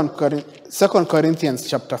to 2 Corinthians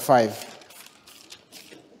chapter 5.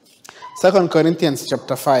 2 Corinthians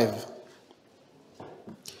chapter 5.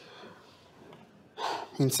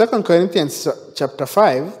 In 2 Corinthians chapter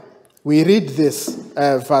 5, we read this,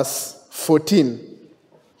 verse 14.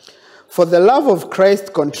 For the love of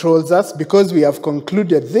Christ controls us, because we have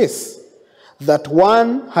concluded this, that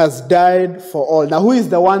one has died for all. Now, who is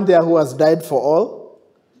the one there who has died for all?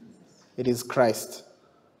 It is Christ.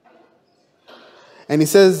 And he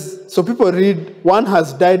says, so people read, one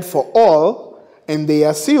has died for all, and they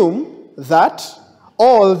assume that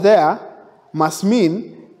all there must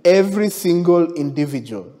mean every single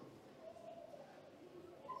individual.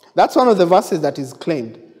 That's one of the verses that is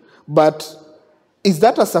claimed. But is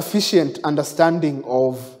that a sufficient understanding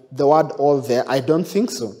of the word all there? I don't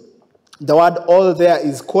think so. The word all there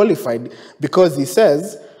is qualified because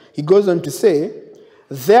he goes on to say,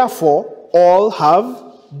 therefore all have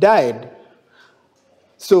died.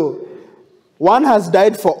 So, one has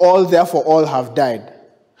died for all, therefore all have died.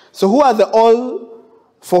 So who are the all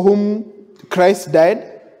for whom Christ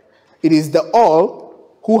died? It is the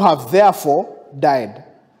all who have therefore died.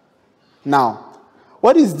 Now,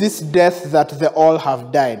 what is this death that the all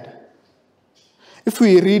have died? If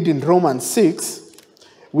we read in Romans 6,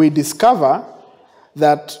 we discover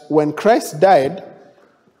that when Christ died,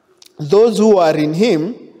 those who are in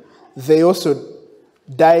him, they also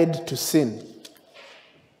died to sin.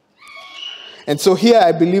 And so here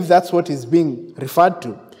I believe that's what is being referred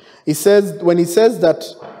to. When he says that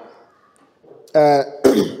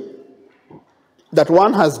that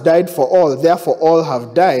one has died for all, therefore all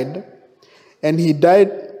have died, and he died,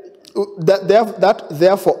 that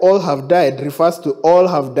therefore all have died refers to all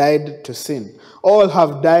have died to sin. All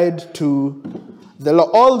have died to the law.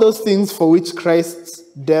 All those things for which Christ's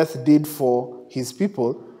death did for his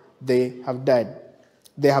people, they have died.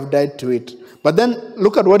 They have died to it. But then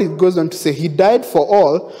look at what it goes on to say. He died for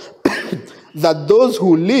all, that those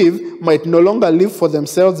who live might no longer live for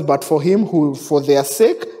themselves, but for him who for their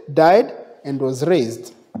sake died and was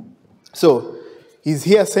raised. So he's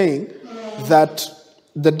here saying that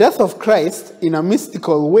the death of Christ, in a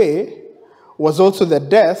mystical way, was also the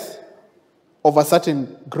death of a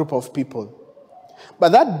certain group of people.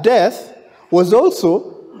 But that death was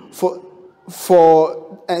also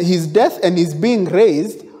for his death and his being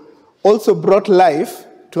raised also brought life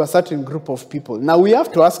to a certain group of people. Now we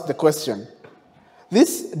have to ask the question,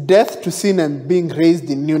 this death to sin and being raised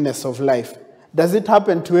in newness of life, does it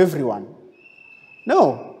happen to everyone?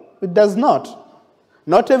 No, it does not.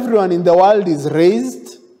 Not everyone in the world is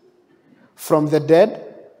raised from the dead,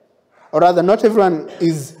 or rather, not everyone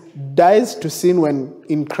dies to sin when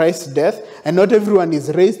in Christ's death, and not everyone is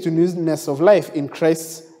raised to newness of life in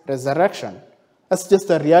Christ's resurrection. That's just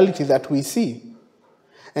a reality that we see.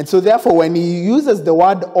 And so therefore, when he uses the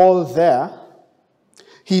word all there,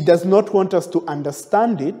 he does not want us to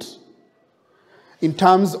understand it in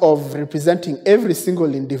terms of representing every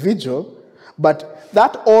single individual, but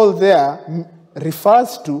that all there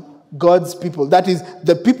refers to God's people. That is,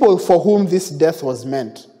 the people for whom this death was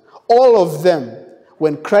meant. All of them,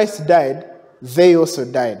 when Christ died, they also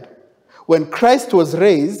died. When Christ was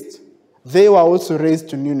raised, they were also raised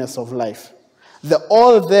to newness of life. The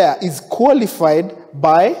all there is qualified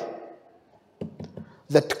by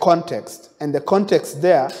the context. And the context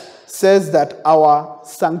there says that our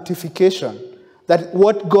sanctification, that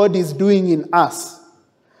what God is doing in us,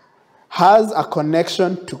 has a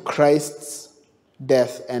connection to Christ's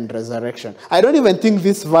death and resurrection. I don't even think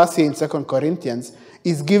this verse here in 2 Corinthians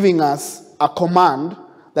is giving us a command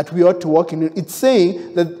that we ought to walk in. It's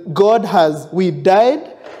saying that we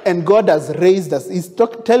died and God has raised us. He's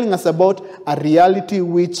telling us about a reality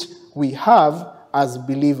which we have as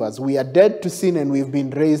believers. We are dead to sin and we've been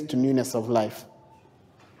raised to newness of life.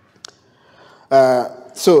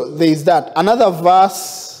 So there is that. Another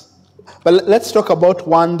verse, but let's talk about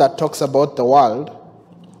one that talks about the world.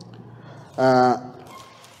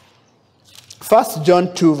 1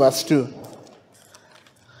 John 2 verse 2.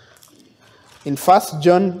 In 1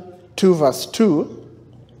 John 2 verse 2,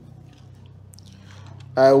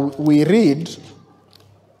 we read,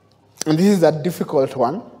 and this is a difficult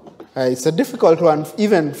one. It's a difficult one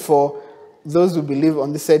even for those who believe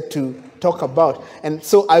on this side to talk about. And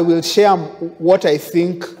so I will share what I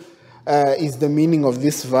think is the meaning of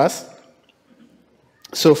this verse.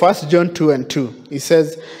 So 1 John 2 and 2, it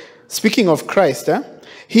says, speaking of Christ,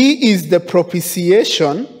 he is the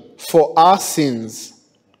propitiation for our sins,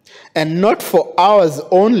 and not for ours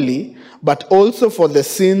only, but also for the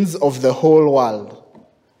sins of the whole world.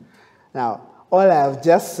 Now, all I have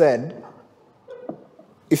just said,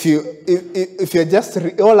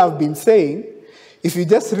 all I've been saying, if you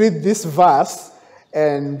just read this verse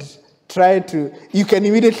and try to, you can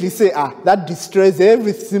immediately say, that destroys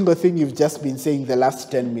every single thing you've just been saying the last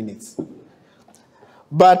 10 minutes.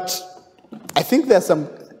 But I think there's some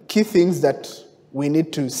key things that we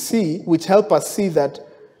need to see, which help us see that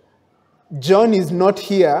John is not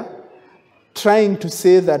here trying to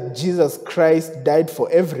say that Jesus Christ died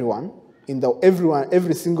for everyone,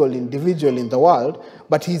 every single individual in the world,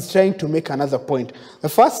 but he's trying to make another point. The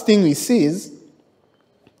first thing we see is,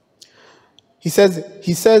 he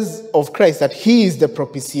says of Christ that he is the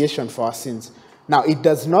propitiation for our sins. Now, it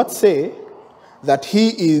does not say that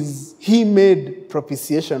he made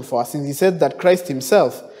propitiation for our sins. He said that Christ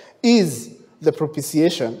himself is the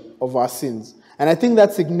propitiation of our sins. And I think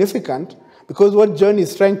that's significant because what John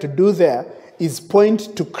is trying to do there is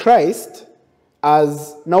point to Christ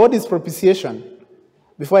as, now what is propitiation?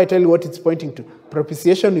 Before I tell you what it's pointing to,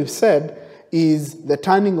 propitiation, we've said, is the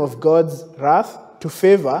turning of God's wrath to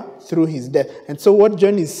favor through his death. And so what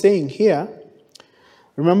John is saying here,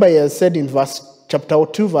 remember he has said in chapter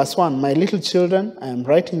 2, verse 1, my little children, I am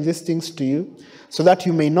writing these things to you so that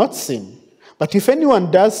you may not sin. But if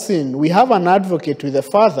anyone does sin, we have an advocate with the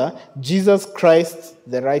Father, Jesus Christ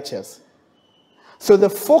the righteous. So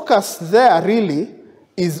the focus there really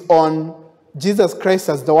is on Jesus Christ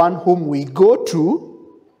as the one whom we go to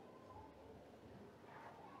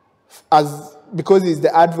because he's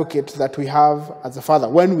the advocate that we have as a Father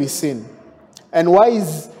when we sin. And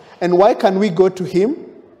why can we go to him?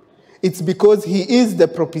 It's because he is the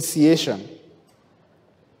propitiation.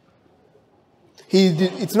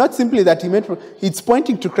 It's not simply that he made, it's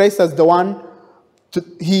pointing to Christ as the one,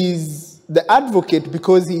 he's the advocate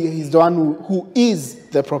because he's the one who is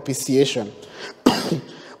the propitiation.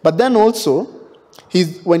 But then also,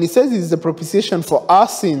 when he says he's the propitiation for our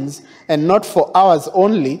sins, and not for ours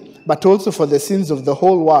only, but also for the sins of the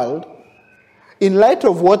whole world, in light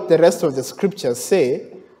of what the rest of the scriptures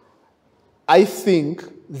say, I think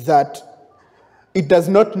that it does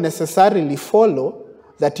not necessarily follow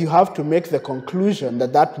that you have to make the conclusion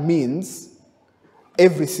that that means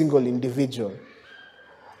every single individual.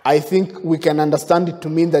 I think we can understand it to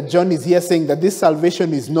mean that John is here saying that this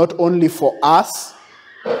salvation is not only for us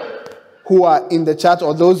who are in the church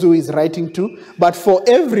or those who he's writing to, but for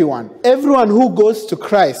everyone. Everyone who goes to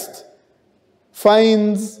Christ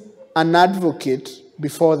finds an advocate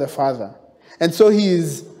before the Father. And so he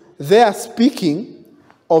is there speaking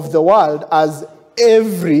of the world as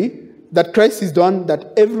that Christ is the one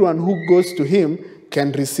that everyone who goes to him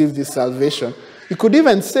can receive this salvation. You could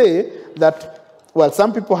even say that, well,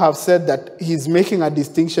 some people have said that he's making a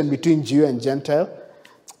distinction between Jew and Gentile.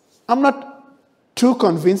 I'm not too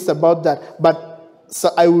convinced about that, but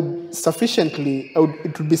it would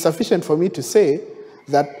be sufficient for me to say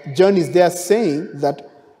that John is there saying that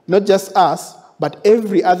not just us, but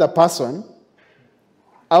every other person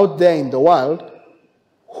out there in the world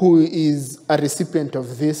who is a recipient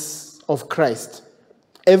of Christ.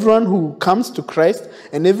 Everyone who comes to Christ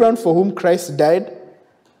and everyone for whom Christ died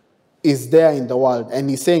is there in the world. And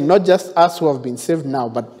he's saying not just us who have been saved now,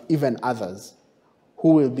 but even others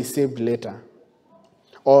who will be saved later.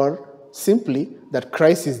 Or simply that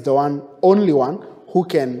Christ is the only one who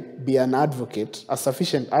can be an advocate, a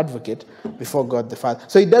sufficient advocate before God the Father.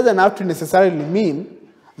 So it doesn't have to necessarily mean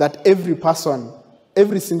that every person,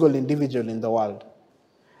 every single individual in the world.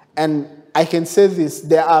 And I can say this,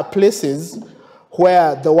 there are places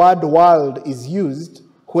where the word world is used,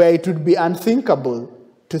 where it would be unthinkable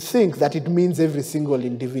to think that it means every single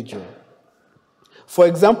individual. For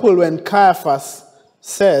example, when Caiaphas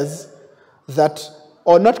says that,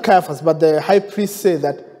 or not Caiaphas, but the high priest says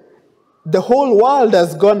that the whole world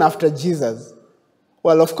has gone after Jesus.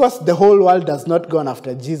 Well, of course, the whole world has not gone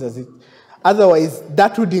after Jesus. Otherwise,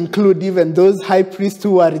 that would include even those high priests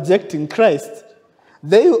who are rejecting Christ.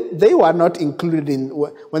 They were not included in,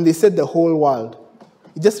 when they said the whole world.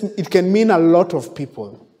 It can mean a lot of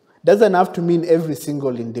people. It doesn't have to mean every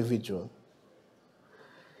single individual.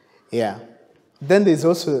 Yeah. Then there's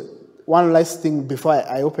also one last thing before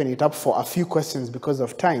I open it up for a few questions because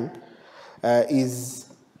of time, is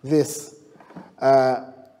this.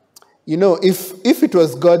 If it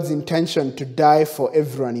was God's intention to die for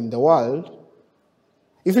everyone in the world,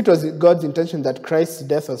 if it was God's intention that Christ's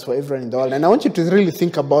death was for everyone in the world, and I want you to really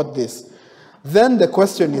think about this, then the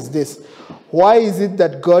question is this: why is it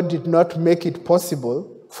that God did not make it possible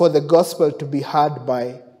for the gospel to be heard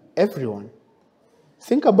by everyone?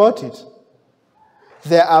 Think about it.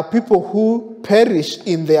 There are people who perish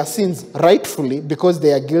in their sins rightfully because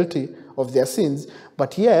they are guilty of their sins,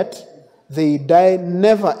 but yet they die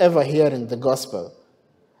never ever hearing the gospel.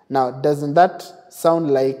 Now, doesn't that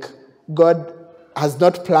sound like God has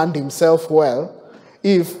not planned himself well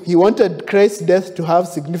if he wanted Christ's death to have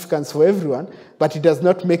significance for everyone, but he does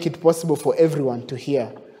not make it possible for everyone to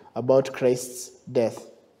hear about Christ's death?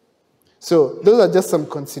 So those are just some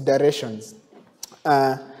considerations.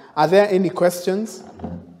 Are there any questions?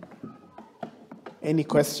 Any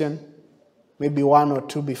question? Maybe one or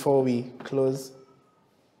two before we close.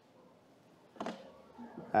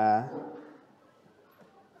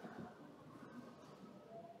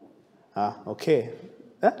 Okay.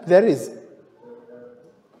 There is.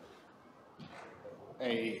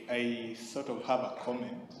 I sort of have a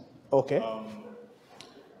comment. Okay.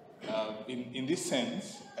 In this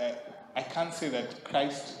sense, I can't say that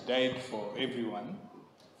Christ died for everyone,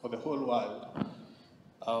 for the whole world,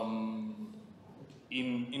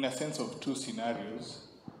 in a sense of two scenarios.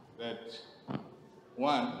 That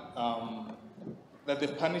one, that the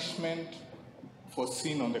punishment for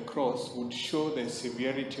sin on the cross would show the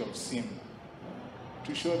severity of sin,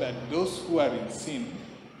 to show that those who are in sin,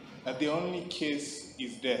 that the only case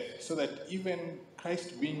is death, so that even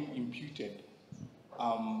Christ being imputed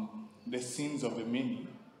the sins of the many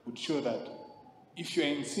would show that if you are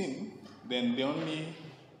in sin, then the only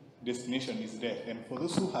destination is death. And for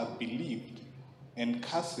those who have believed and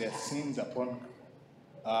cast their sins upon,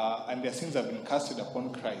 and their sins have been casted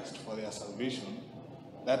upon Christ for their salvation,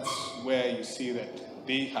 that's where you see that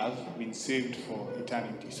they have been saved for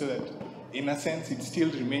eternity. So that, in a sense, it still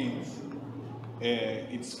remains,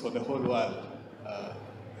 it's for the whole world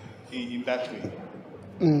in that way.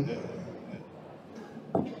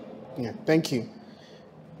 Yeah, thank you.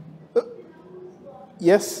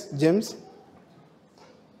 Yes, James?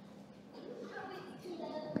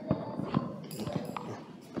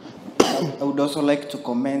 I would also like to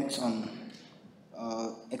comment on,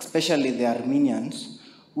 especially the Armenians,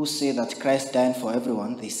 who say that Christ died for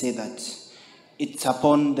everyone. They say that it's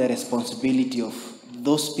upon the responsibility of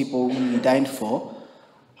those people whom he died for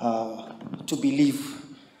to believe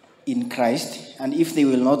in Christ, and if they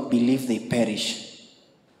will not believe, they perish.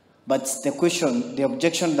 But the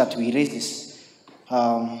objection that we raise is,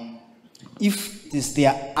 if it is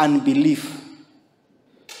their unbelief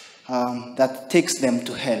that takes them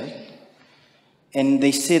to hell, and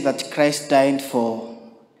they say that Christ died for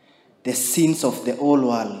the sins of the whole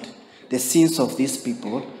world, the sins of these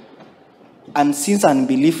people, And since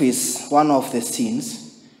unbelief is one of the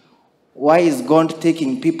sins, why is God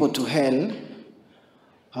taking people to hell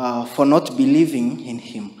for not believing in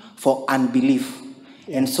him, for unbelief?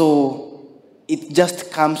 And so it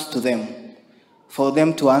just comes to them for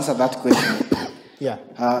them to answer that question. Yeah.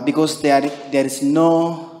 Because there is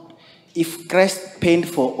no, if Christ paid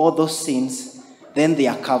for all those sins, then they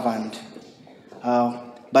are covered.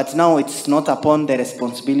 But now it's not upon the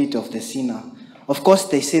responsibility of the sinner. Of course,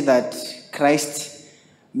 they say that Christ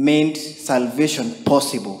made salvation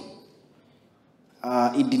possible.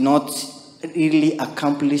 It did not really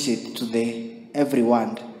accomplish it to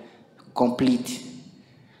everyone complete.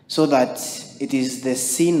 So that it is the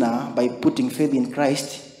sinner, by putting faith in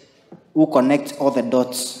Christ, who connects all the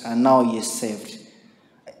dots, and now he is saved.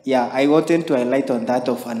 Yeah, I wanted to highlight on that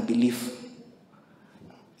of unbelief.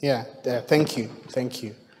 Yeah, thank you.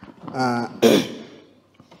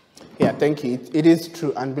 Yeah, thank you. It is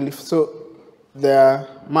true, unbelief. So, Mr.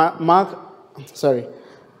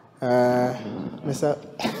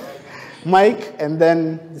 Mike, and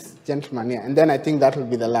then this gentleman here, and then I think that will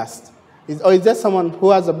be the last. Is there someone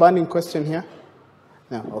who has a burning question here?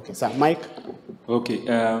 No, okay, so Mike. Okay,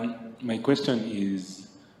 my question is,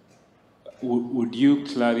 would you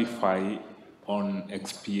clarify on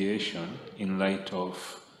expiation in light of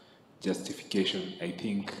justification? I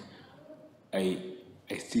think I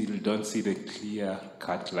still don't see the clear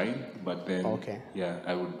cut line, but then, okay. Yeah,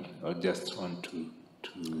 I just want to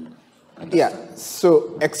understand. Yeah,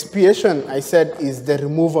 so expiation, I said, is the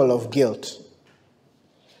removal of guilt.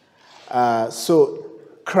 So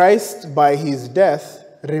Christ, by his death,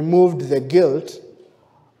 removed the guilt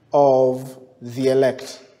of the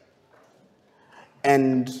elect.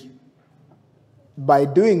 And by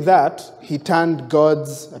doing that, he turned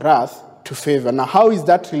God's wrath to favor. Now, how is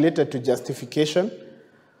that related to justification?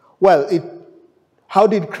 Well, how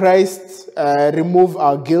did Christ remove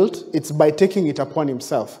our guilt? It's by taking it upon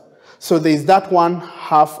himself. So there is that one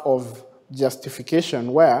half of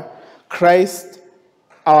justification where Christ,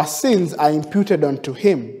 our sins are imputed unto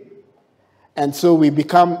him. And so we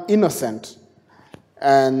become innocent.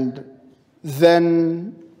 And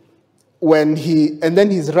then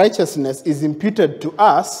his righteousness is imputed to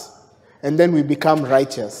us, and then we become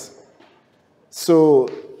righteous. So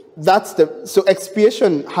so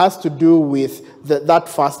expiation has to do with that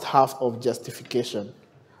first half of justification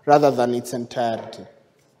rather than its entirety.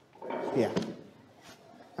 Yeah.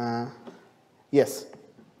 Yes.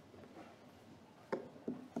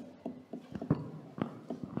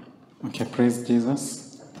 Okay, praise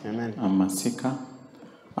Jesus. Amen. I'm Masika.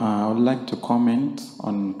 I would like to comment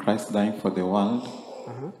on Christ dying for the world.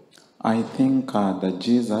 I think that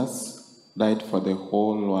Jesus died for the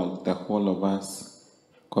whole world, the whole of us,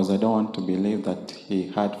 because I don't want to believe that he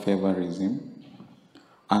had favorism.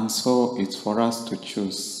 And so it's for us to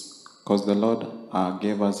choose, because the Lord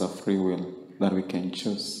gave us a free will that we can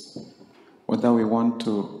choose. Whether we want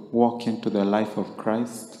to walk into the life of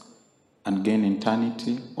Christ and gain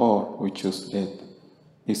eternity, or we choose death.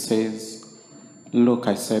 He says, look,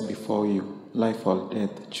 I said before you, life or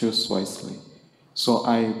death, choose wisely. So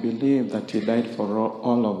I believe that he died for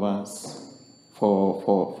all of us,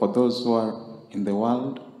 for those who are in the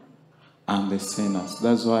world and the sinners.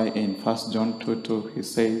 That's why in 1 John 2:2 he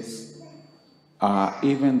says,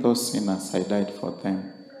 even those sinners, I died for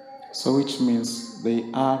them. So which means they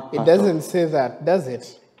are. It doesn't say that, does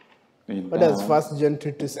it? What does 1 John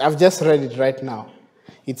 2:2 say? I've just read it right now.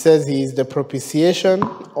 It says he is the propitiation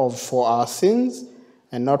for our sins,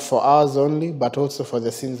 and not for ours only, but also for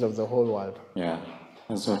the sins of the whole world. Yeah,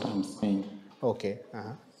 that's what I'm saying. Okay.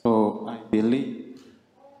 So I believe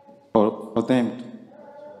for them to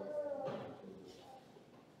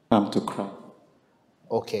come to Christ.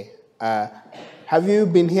 Okay. Have you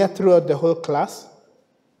been here throughout the whole class?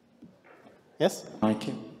 Yes? I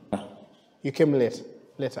came. You came later.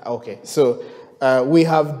 Okay. So we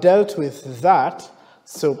have dealt with that.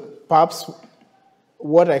 So perhaps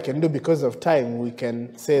what I can do, because of time, we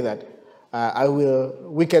can say that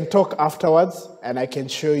we can talk afterwards, and I can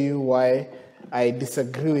show you why I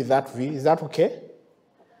disagree with that view. Is that okay?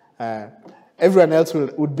 Everyone else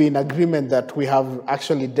would be in agreement that we have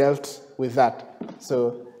actually dealt with that.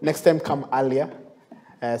 So next time come earlier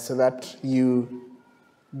so that you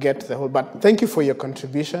get the whole. But thank you for your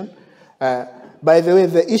contribution. By the way,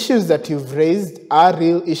 the issues that you've raised are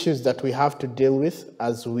real issues that we have to deal with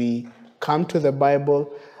as we come to the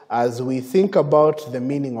Bible, as we think about the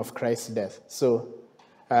meaning of Christ's death. So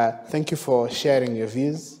thank you for sharing your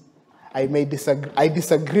views. I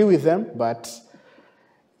disagree with them, but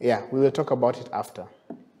yeah, we will talk about it after.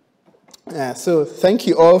 So thank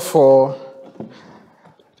you all for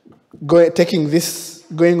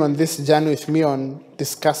going on this journey with me on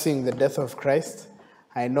discussing the death of Christ.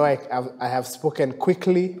 I know I have spoken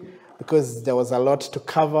quickly because there was a lot to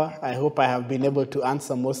cover. I hope I have been able to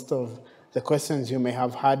answer most of the questions you may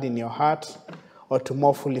have had in your heart, or to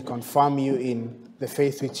more fully confirm you in the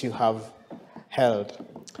faith which you have held.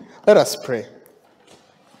 Let us pray.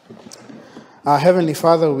 Our Heavenly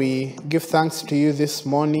Father, we give thanks to you this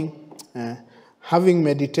morning, having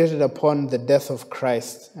meditated upon the death of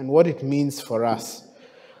Christ and what it means for us.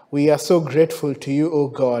 We are so grateful to you, O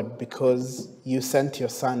God, because you sent your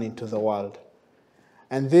Son into the world.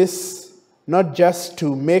 And this, not just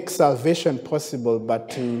to make salvation possible, but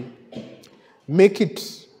to make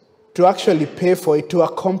it, to actually pay for it, to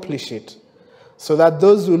accomplish it, so that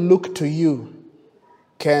those who look to you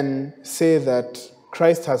can say that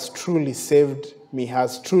Christ has truly saved me,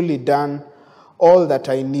 has truly done all that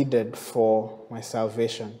I needed for my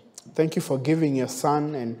salvation. Thank you for giving your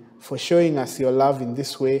Son and for showing us your love in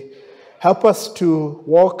this way. Help us to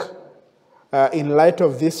walk in light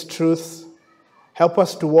of this truth. Help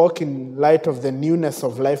us to walk in light of the newness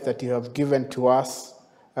of life that you have given to us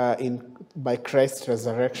by Christ's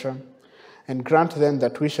resurrection. And grant then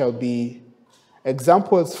that we shall be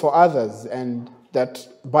examples for others, and that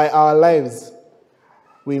by our lives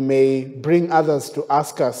we may bring others to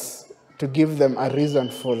ask us to give them a reason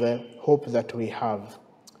for the hope that we have.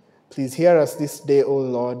 Please hear us this day, O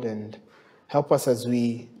Lord, and help us as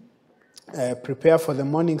we prepare for the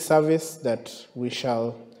morning service, that we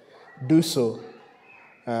shall do so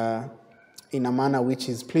in a manner which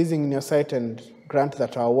is pleasing in your sight, and grant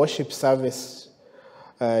that our worship service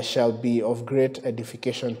shall be of great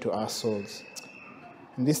edification to our souls.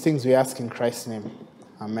 And these things we ask in Christ's name.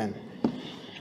 Amen.